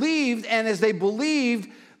they believed, and as they believed,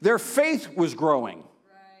 their faith was growing.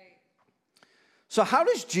 Right. So how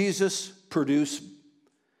does Jesus produce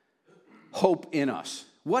hope in us?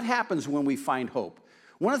 What happens when we find hope?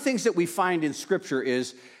 One of the things that we find in Scripture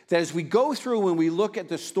is that as we go through and we look at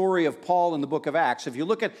the story of Paul in the book of Acts, if you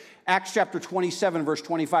look at Acts chapter 27, verse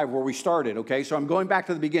 25, where we started, okay? So I'm going back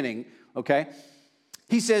to the beginning, okay?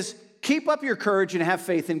 He says, keep up your courage and have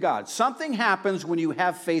faith in God. Something happens when you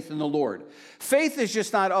have faith in the Lord. Faith is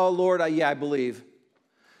just not, oh, Lord, I believe.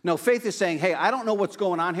 No, faith is saying, hey, I don't know what's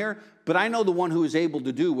going on here, but I know the one who is able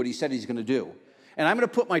to do what he said he's going to do. And I'm going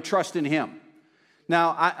to put my trust in him.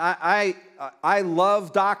 Now, I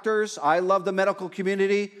love doctors. I love the medical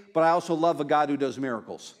community, but I also love a God who does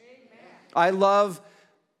miracles. Amen. I love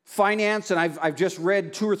finance, and I've just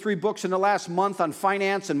read 2 or 3 books in the last month on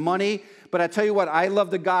finance and money. But I tell you what, I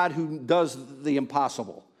love the God who does the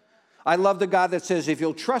impossible. I love the God that says, if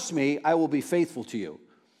you'll trust me, I will be faithful to you.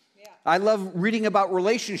 Yeah. I love reading about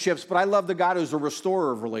relationships, but I love the God who's a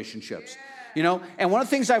restorer of relationships. Yeah. You know, and one of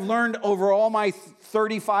the things I've learned over all my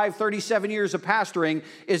 35, 37 years of pastoring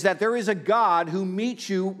is that there is a God who meets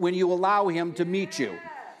you when you allow him to meet you.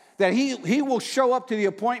 That he will show up to the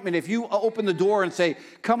appointment if you open the door and say,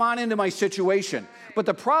 come on into my situation. But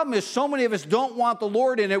the problem is so many of us don't want the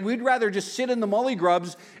Lord in it. We'd rather just sit in the mully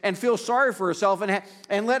grubs and feel sorry for ourselves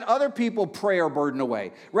and let other people pray our burden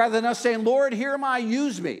away. Rather than us saying, Lord, here am I,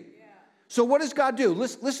 use me. So what does God do?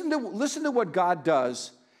 Listen to what God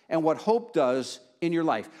does and what hope does in your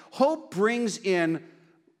life. Hope brings in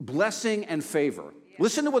blessing and favor. Yeah.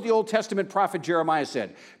 Listen to what the Old Testament prophet Jeremiah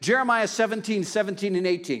said. Jeremiah 17 and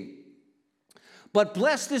 18. But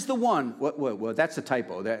blessed is the one, well, that's a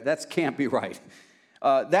typo. That can't be right.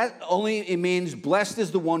 That only means blessed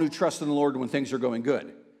is the one who trusts in the Lord when things are going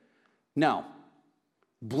good. Now,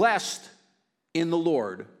 blessed in the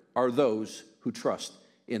Lord are those who trust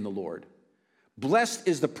in the Lord. Blessed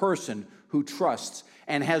is the person who trusts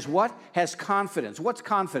and has what? Has confidence. What's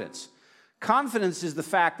confidence? Confidence is the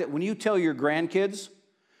fact that when you tell your grandkids,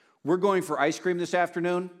 we're going for ice cream this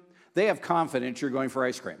afternoon, they have confidence you're going for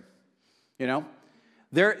ice cream. You know?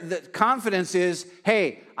 The confidence is,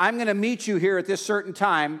 hey, I'm going to meet you here at this certain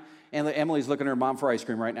time. And Emily's looking at her mom for ice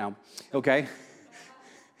cream right now. Okay?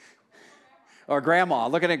 Or grandma,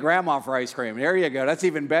 looking at grandma for ice cream. There you go. That's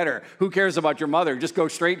even better. Who cares about your mother? Just go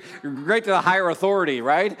straight to the higher authority,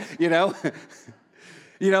 right? You know?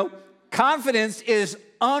 You know, confidence is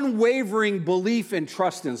unwavering belief and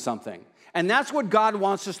trust in something. And that's what God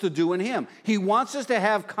wants us to do in him. He wants us to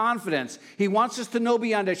have confidence. He wants us to know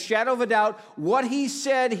beyond a shadow of a doubt what he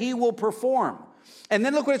said he will perform. And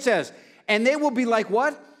then look what it says. And they will be like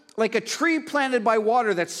what? Like a tree planted by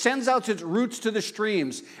water that sends out its roots to the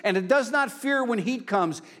streams. And it does not fear when heat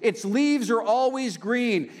comes. Its leaves are always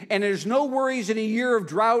green. And there's no worries in a year of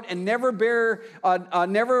drought and never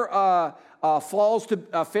fails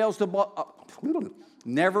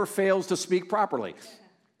to speak properly.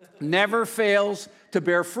 Never fails to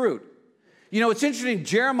bear fruit. You know, it's interesting.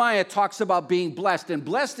 Jeremiah talks about being blessed, and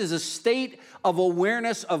blessed is a state of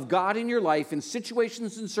awareness of God in your life in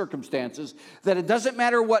situations and circumstances that it doesn't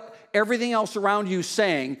matter what everything else around you is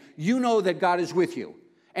saying, you know that God is with you.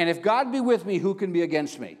 And if God be with me, who can be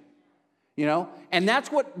against me? You know? And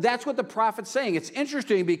that's what the prophet's saying. It's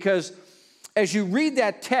interesting because as you read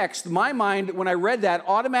that text, my mind, when I read that,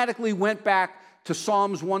 automatically went back to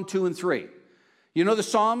Psalms 1, 2, and 3. You know the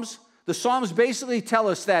Psalms? The Psalms basically tell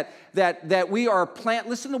us that we are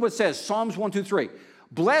listen to what it says, Psalms 1, 2, 3.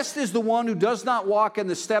 Blessed is the one who does not walk in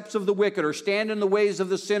the steps of the wicked or stand in the ways of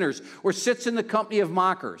the sinners or sits in the company of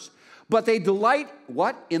mockers. But they delight,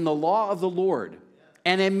 what? In the law of the Lord.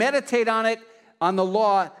 And they meditate on the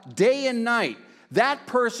law day and night. That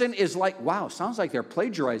person is like, wow, sounds like they're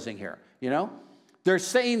plagiarizing here, you know? They're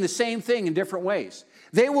saying the same thing in different ways.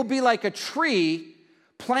 They will be like a tree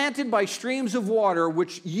planted by streams of water,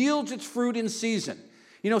 which yields its fruit in season.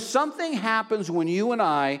 You know, something happens when you and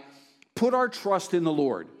I put our trust in the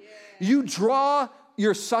Lord. Yeah. You draw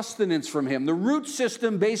your sustenance from him. The root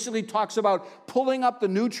system basically talks about pulling up the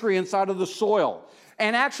nutrients out of the soil.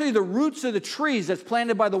 And actually, the roots of the trees that's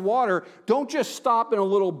planted by the water don't just stop in a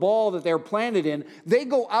little ball that they're planted in. They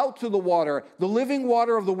go out to the water, the living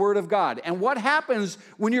water of the Word of God. And what happens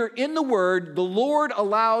when you're in the Word, the Lord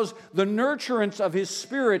allows the nurturance of His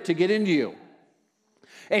Spirit to get into you.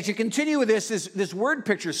 As you continue with this word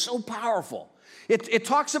picture is so powerful. It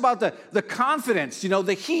talks about the confidence, you know,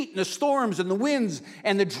 the heat and the storms and the winds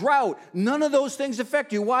and the drought. None of those things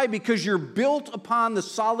affect you. Why? Because you're built upon the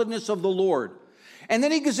solidness of the Lord. And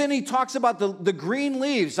then he goes in, he talks about the green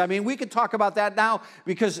leaves. I mean, we could talk about that now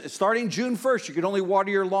because starting June 1st, you can only water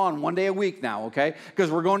your lawn 1 day a week now, okay? Because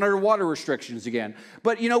we're going under water restrictions again.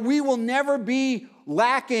 But, you know, we will never be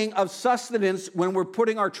lacking of sustenance when we're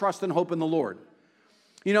putting our trust and hope in the Lord.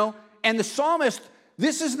 You know, and the psalmist,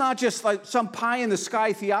 this is not just like some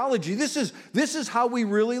pie-in-the-sky theology. This is how we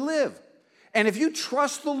really live. And if you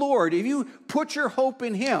trust the Lord, if you put your hope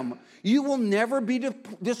in Him, you will never be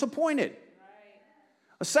disappointed.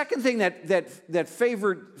 A second thing that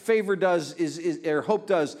favor does or hope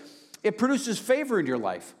does, it produces favor in your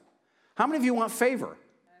life. How many of you want favor?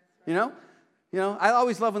 You know, I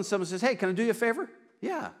always love when someone says, "Hey, can I do you a favor?"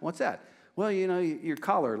 Yeah, what's that? Well, you know, your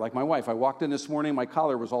collar, like my wife. I walked in this morning, my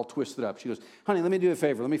collar was all twisted up. She goes, "Honey, let me do you a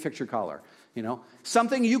favor. Let me fix your collar." You know,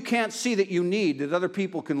 something you can't see that you need that other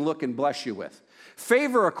people can look and bless you with.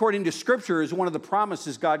 Favor, according to Scripture, is one of the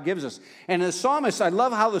promises God gives us. And the psalmist, I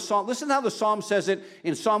love how listen to how the psalm says it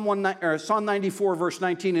in Psalm 94, verse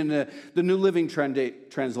 19 in the New Living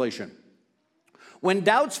Translation. When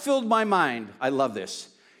doubts filled my mind, I love this,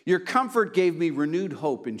 your comfort gave me renewed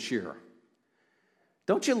hope and cheer.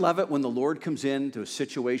 Don't you love it when the Lord comes into a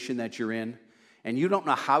situation that you're in and you don't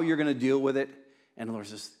know how you're going to deal with it, and the Lord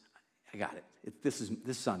says, I got it. This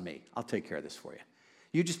is on me. I'll take care of this for you.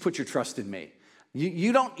 You just put your trust in me.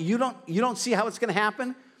 You don't see how it's going to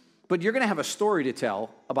happen, but you're going to have a story to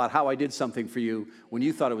tell about how I did something for you when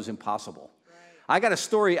you thought it was impossible. Right. I got a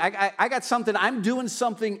story. I got something. I'm doing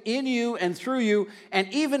something in you and through you,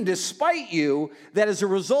 and even despite you, that as a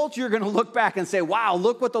result, you're going to look back and say, wow,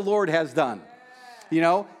 look what the Lord has done. Yeah. You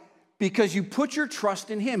know, because you put your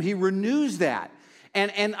trust in Him. He renews that.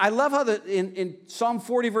 And I love how in Psalm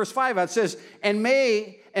 40, verse 5, it says, and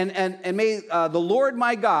may the Lord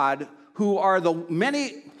my God, who are the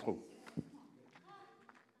many,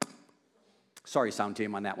 sorry, sound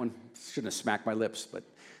team on that one. Shouldn't have smacked my lips, but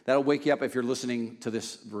that'll wake you up if you're listening to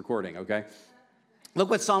this recording, okay? Look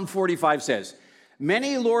what Psalm 45 says.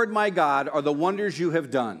 Many, Lord my God, are the wonders you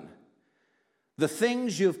have done, the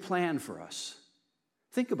things you have planned for us.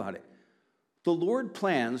 Think about it. The Lord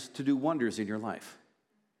plans to do wonders in your life.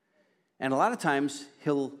 And a lot of times,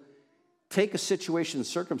 He'll take a situation,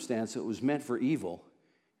 circumstance that was meant for evil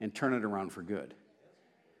and turn it around for good.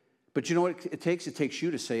 But you know what it takes? It takes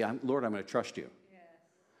you to say, Lord, I'm going to trust you. Yes.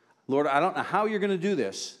 Lord, I don't know how you're going to do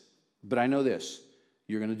this, but I know this.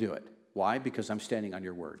 You're going to do it. Why? Because I'm standing on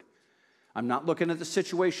your word. I'm not looking at the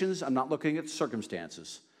situations. I'm not looking at the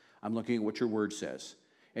circumstances. I'm looking at what your word says.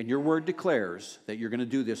 And your word declares that you're going to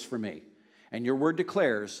do this for me. And your word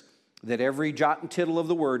declares that every jot and tittle of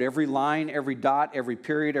the word, every line, every dot, every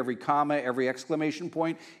period, every comma, every exclamation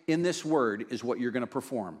point in this word is what you're going to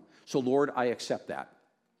perform. So, Lord, I accept that.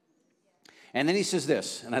 And then he says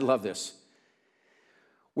this, and I love this.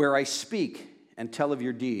 Where I speak and tell of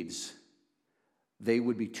your deeds, they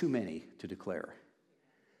would be too many to declare.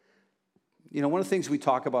 You know, one of the things we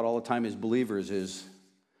talk about all the time as believers is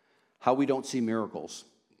how we don't see miracles.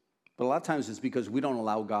 But a lot of times it's because we don't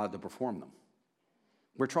allow God to perform them.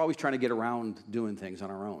 We're always trying to get around doing things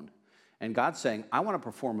on our own. And God's saying, I want to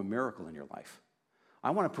perform a miracle in your life.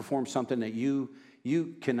 I want to perform something that you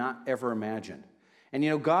cannot ever imagine.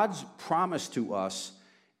 And God's promise to us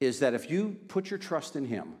is that if you put your trust in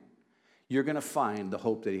him, you're going to find the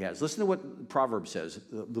hope that he has. Listen to what Proverbs says,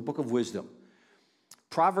 the book of wisdom.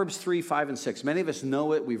 Proverbs 3, 5, and 6. Many of us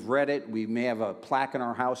know it. We've read it. We may have a plaque in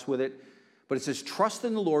our house with it. But it says, trust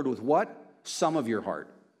in the Lord with what? Some of your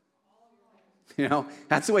heart.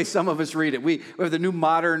 That's the way some of us read it. We have the new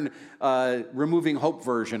modern removing hope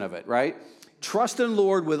version of it, right? Trust in the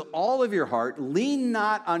Lord with all of your heart. Lean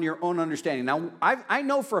not on your own understanding. Now, I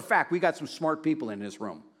know for a fact we got some smart people in this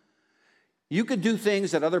room. You could do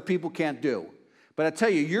things that other people can't do. But I tell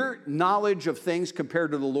you, your knowledge of things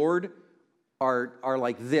compared to the Lord are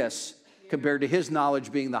like this compared to his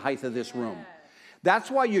knowledge being the height of this room.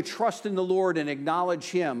 That's why you trust in the Lord and acknowledge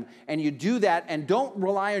him, and you do that and don't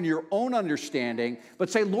rely on your own understanding,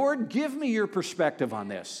 but say, Lord, give me your perspective on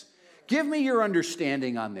this. Give me your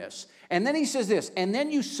understanding on this. And then he says this, and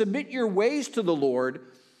then you submit your ways to the Lord,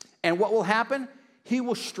 and what will happen? He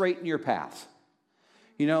will straighten your path.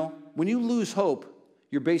 When you lose hope,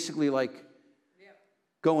 you're basically like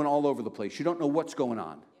going all over the place. You don't know what's going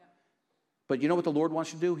on. But you know what the Lord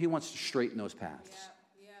wants to do? He wants to straighten those paths.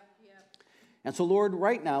 And so, Lord,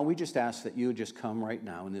 right now, we just ask that you would just come right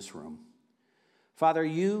now in this room. Father,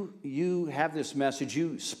 you have this message.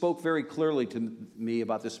 You spoke very clearly to me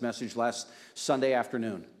about this message last Sunday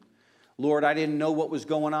afternoon. Lord, I didn't know what was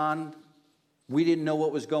going on. We didn't know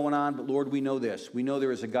what was going on, but Lord, we know this. We know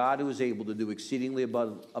there is a God who is able to do exceedingly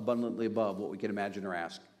abundantly above what we can imagine or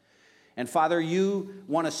ask. And Father, you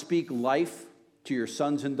want to speak life to your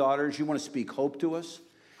sons and daughters. You want to speak hope to us.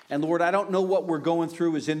 And Lord, I don't know what we're going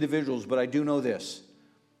through as individuals, but I do know this,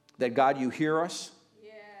 that God, you hear us.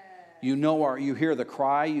 Yeah. You hear the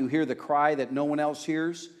cry. You hear the cry that no one else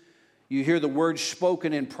hears. You hear the words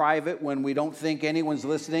spoken in private when we don't think anyone's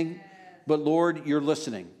listening. But Lord, you're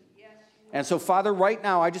listening. And so, Father, right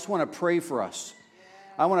now, I just want to pray for us.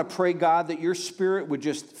 I want to pray, God, that your Spirit would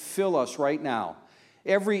just fill us right now.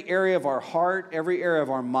 Every area of our heart, every area of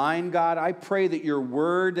our mind, God, I pray that your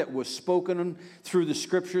word that was spoken through the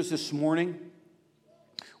scriptures this morning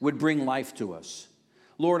would bring life to us.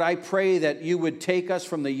 Lord, I pray that you would take us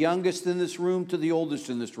from the youngest in this room to the oldest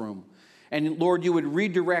in this room. And Lord, you would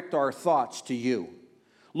redirect our thoughts to you.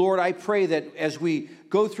 Lord, I pray that as we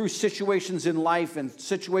go through situations in life and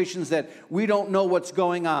situations that we don't know what's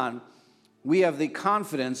going on, we have the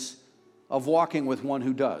confidence of walking with one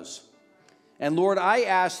who does. And Lord, I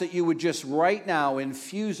ask that you would just right now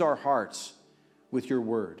infuse our hearts with your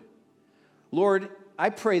word. Lord,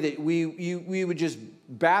 I pray that we would just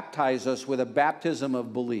baptize us with a baptism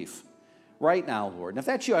of belief right now, Lord. And if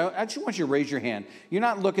that's you, I just want you to raise your hand. You're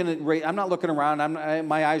not looking at, I'm not looking around,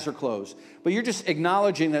 my eyes are closed. But you're just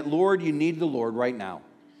acknowledging that, Lord, you need the Lord right now.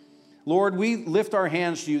 Lord, we lift our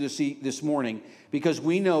hands to you this morning because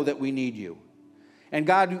we know that we need you. And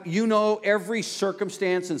God, you know every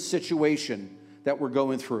circumstance and situation that we're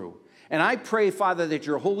going through. And I pray, Father, that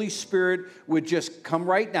your Holy Spirit would just come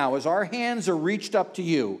right now. As our hands are reached up to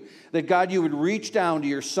you, that God, you would reach down to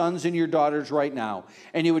your sons and your daughters right now,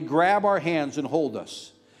 and you would grab our hands and hold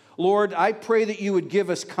us. Lord, I pray that you would give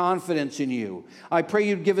us confidence in you. I pray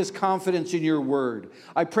you'd give us confidence in your word.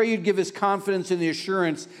 I pray you'd give us confidence in the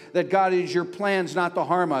assurance that, God, it is your plans not to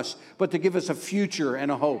harm us, but to give us a future and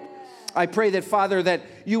a hope. I pray that, Father, that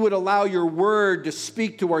you would allow your word to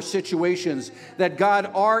speak to our situations, that,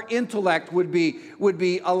 God, our intellect would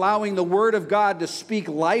be allowing the word of God to speak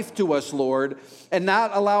life to us, Lord, and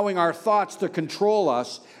not allowing our thoughts to control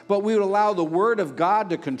us, but we would allow the word of God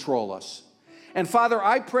to control us. And, Father,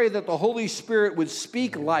 I pray that the Holy Spirit would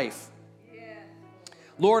speak life.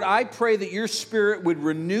 Lord, I pray that your Spirit would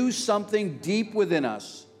renew something deep within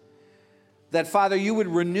us, that, Father, you would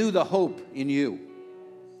renew the hope in you.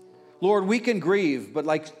 Lord, we can grieve, but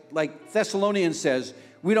like Thessalonians says,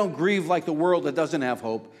 we don't grieve like the world that doesn't have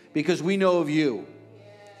hope because we know of you.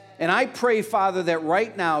 And I pray, Father, that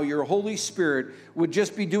right now your Holy Spirit would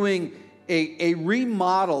just be doing a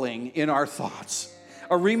remodeling in our thoughts,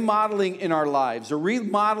 a remodeling in our lives, a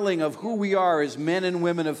remodeling of who we are as men and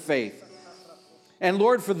women of faith. And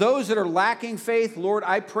Lord, for those that are lacking faith, Lord,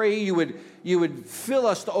 I pray you would fill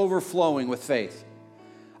us to overflowing with faith.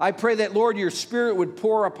 I pray that, Lord, your Spirit would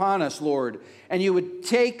pour upon us, Lord, and you would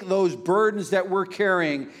take those burdens that we're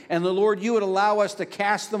carrying, and the Lord, you would allow us to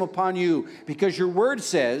cast them upon you, because your word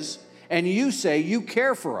says, and you say, you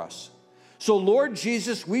care for us. So, Lord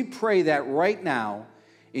Jesus, we pray that right now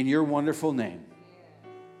in your wonderful name.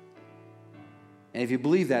 And if you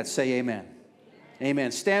believe that, say amen.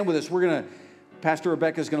 Amen. Stand with us. We're going to Pastor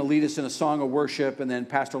Rebecca is going to lead us in a song of worship, and then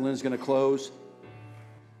Pastor Lynn's going to close.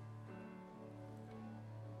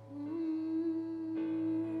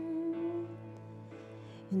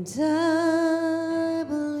 And I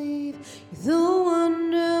believe you're the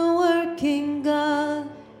wonder-working God.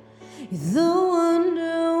 You're the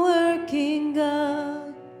wonder-working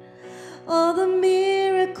God. All the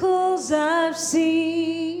miracles I've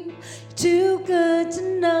seen, too good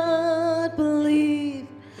to not believe.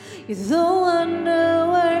 You're the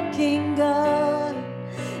wonder-working God.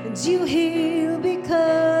 And you heal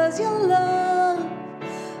because you love.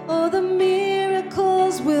 All the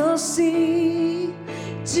miracles we'll see,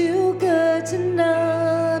 too good to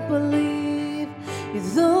not believe. You're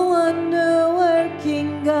the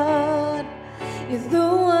wonder-working God. You're the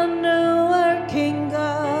wonder-working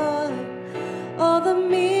God. All the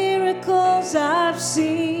miracles I've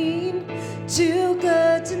seen, too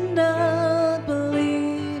good to not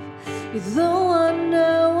believe. You're the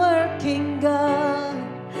wonder-working God.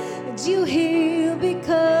 And you heal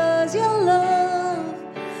because you love.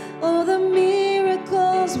 All the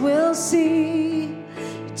miracles we'll see,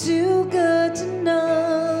 too good to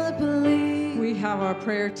not believe. We have our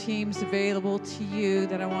prayer teams available to you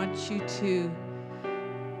that I want you to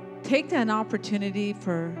take an opportunity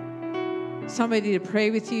for somebody to pray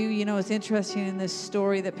with you. You know, it's interesting in this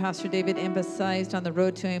story that Pastor David emphasized on the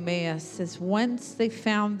road to Emmaus is once they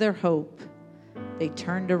found their hope, they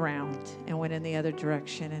turned around and went in the other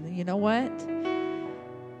direction. And you know what?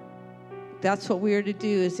 That's what we are to do,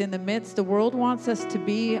 is in the midst, the world wants us to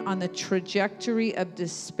be on the trajectory of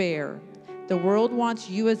despair. The world wants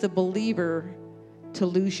you as a believer to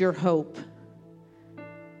lose your hope.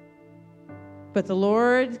 But the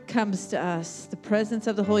Lord comes to us, the presence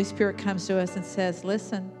of the Holy Spirit comes to us and says,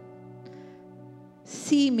 listen,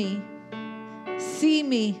 see me,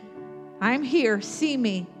 I'm here, see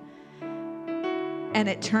me. And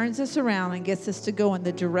it turns us around and gets us to go in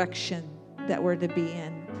the direction that we're to be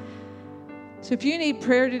in. So if you need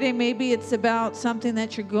prayer today, maybe it's about something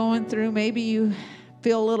that you're going through. Maybe you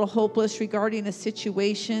feel a little hopeless regarding a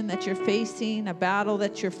situation that you're facing, a battle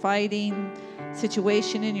that you're fighting,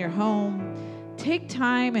 situation in your home. Take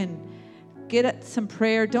time and get some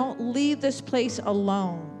prayer. Don't leave this place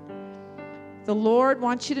alone. The Lord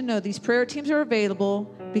wants you to know these prayer teams are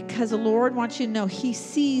available because the Lord wants you to know He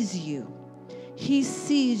sees you. He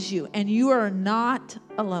sees you, and you are not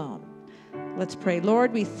alone. Let's pray.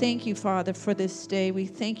 Lord, we thank you, Father, for this day. We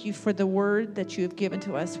thank you for the word that you have given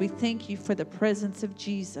to us. We thank you for the presence of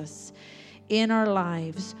Jesus in our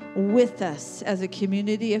lives, with us as a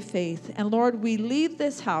community of faith. And Lord, we leave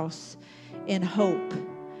this house in hope.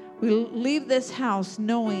 We leave this house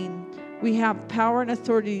knowing we have power and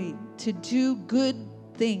authority to do good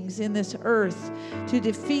things in this earth, to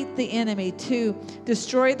defeat the enemy, to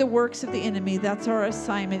destroy the works of the enemy. That's our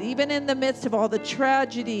assignment. Even in the midst of all the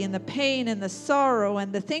tragedy and the pain and the sorrow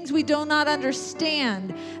and the things we do not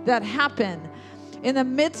understand that happen, in the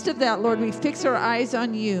midst of that, Lord, we fix our eyes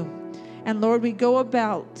on you. And Lord, we go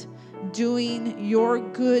about doing your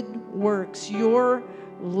good works, your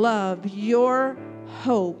love, your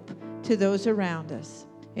hope to those around us.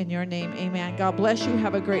 In your name, amen. God bless you.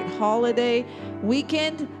 Have a great holiday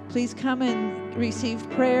weekend. Please come and receive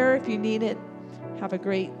prayer if you need it. Have a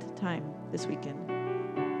great time this weekend.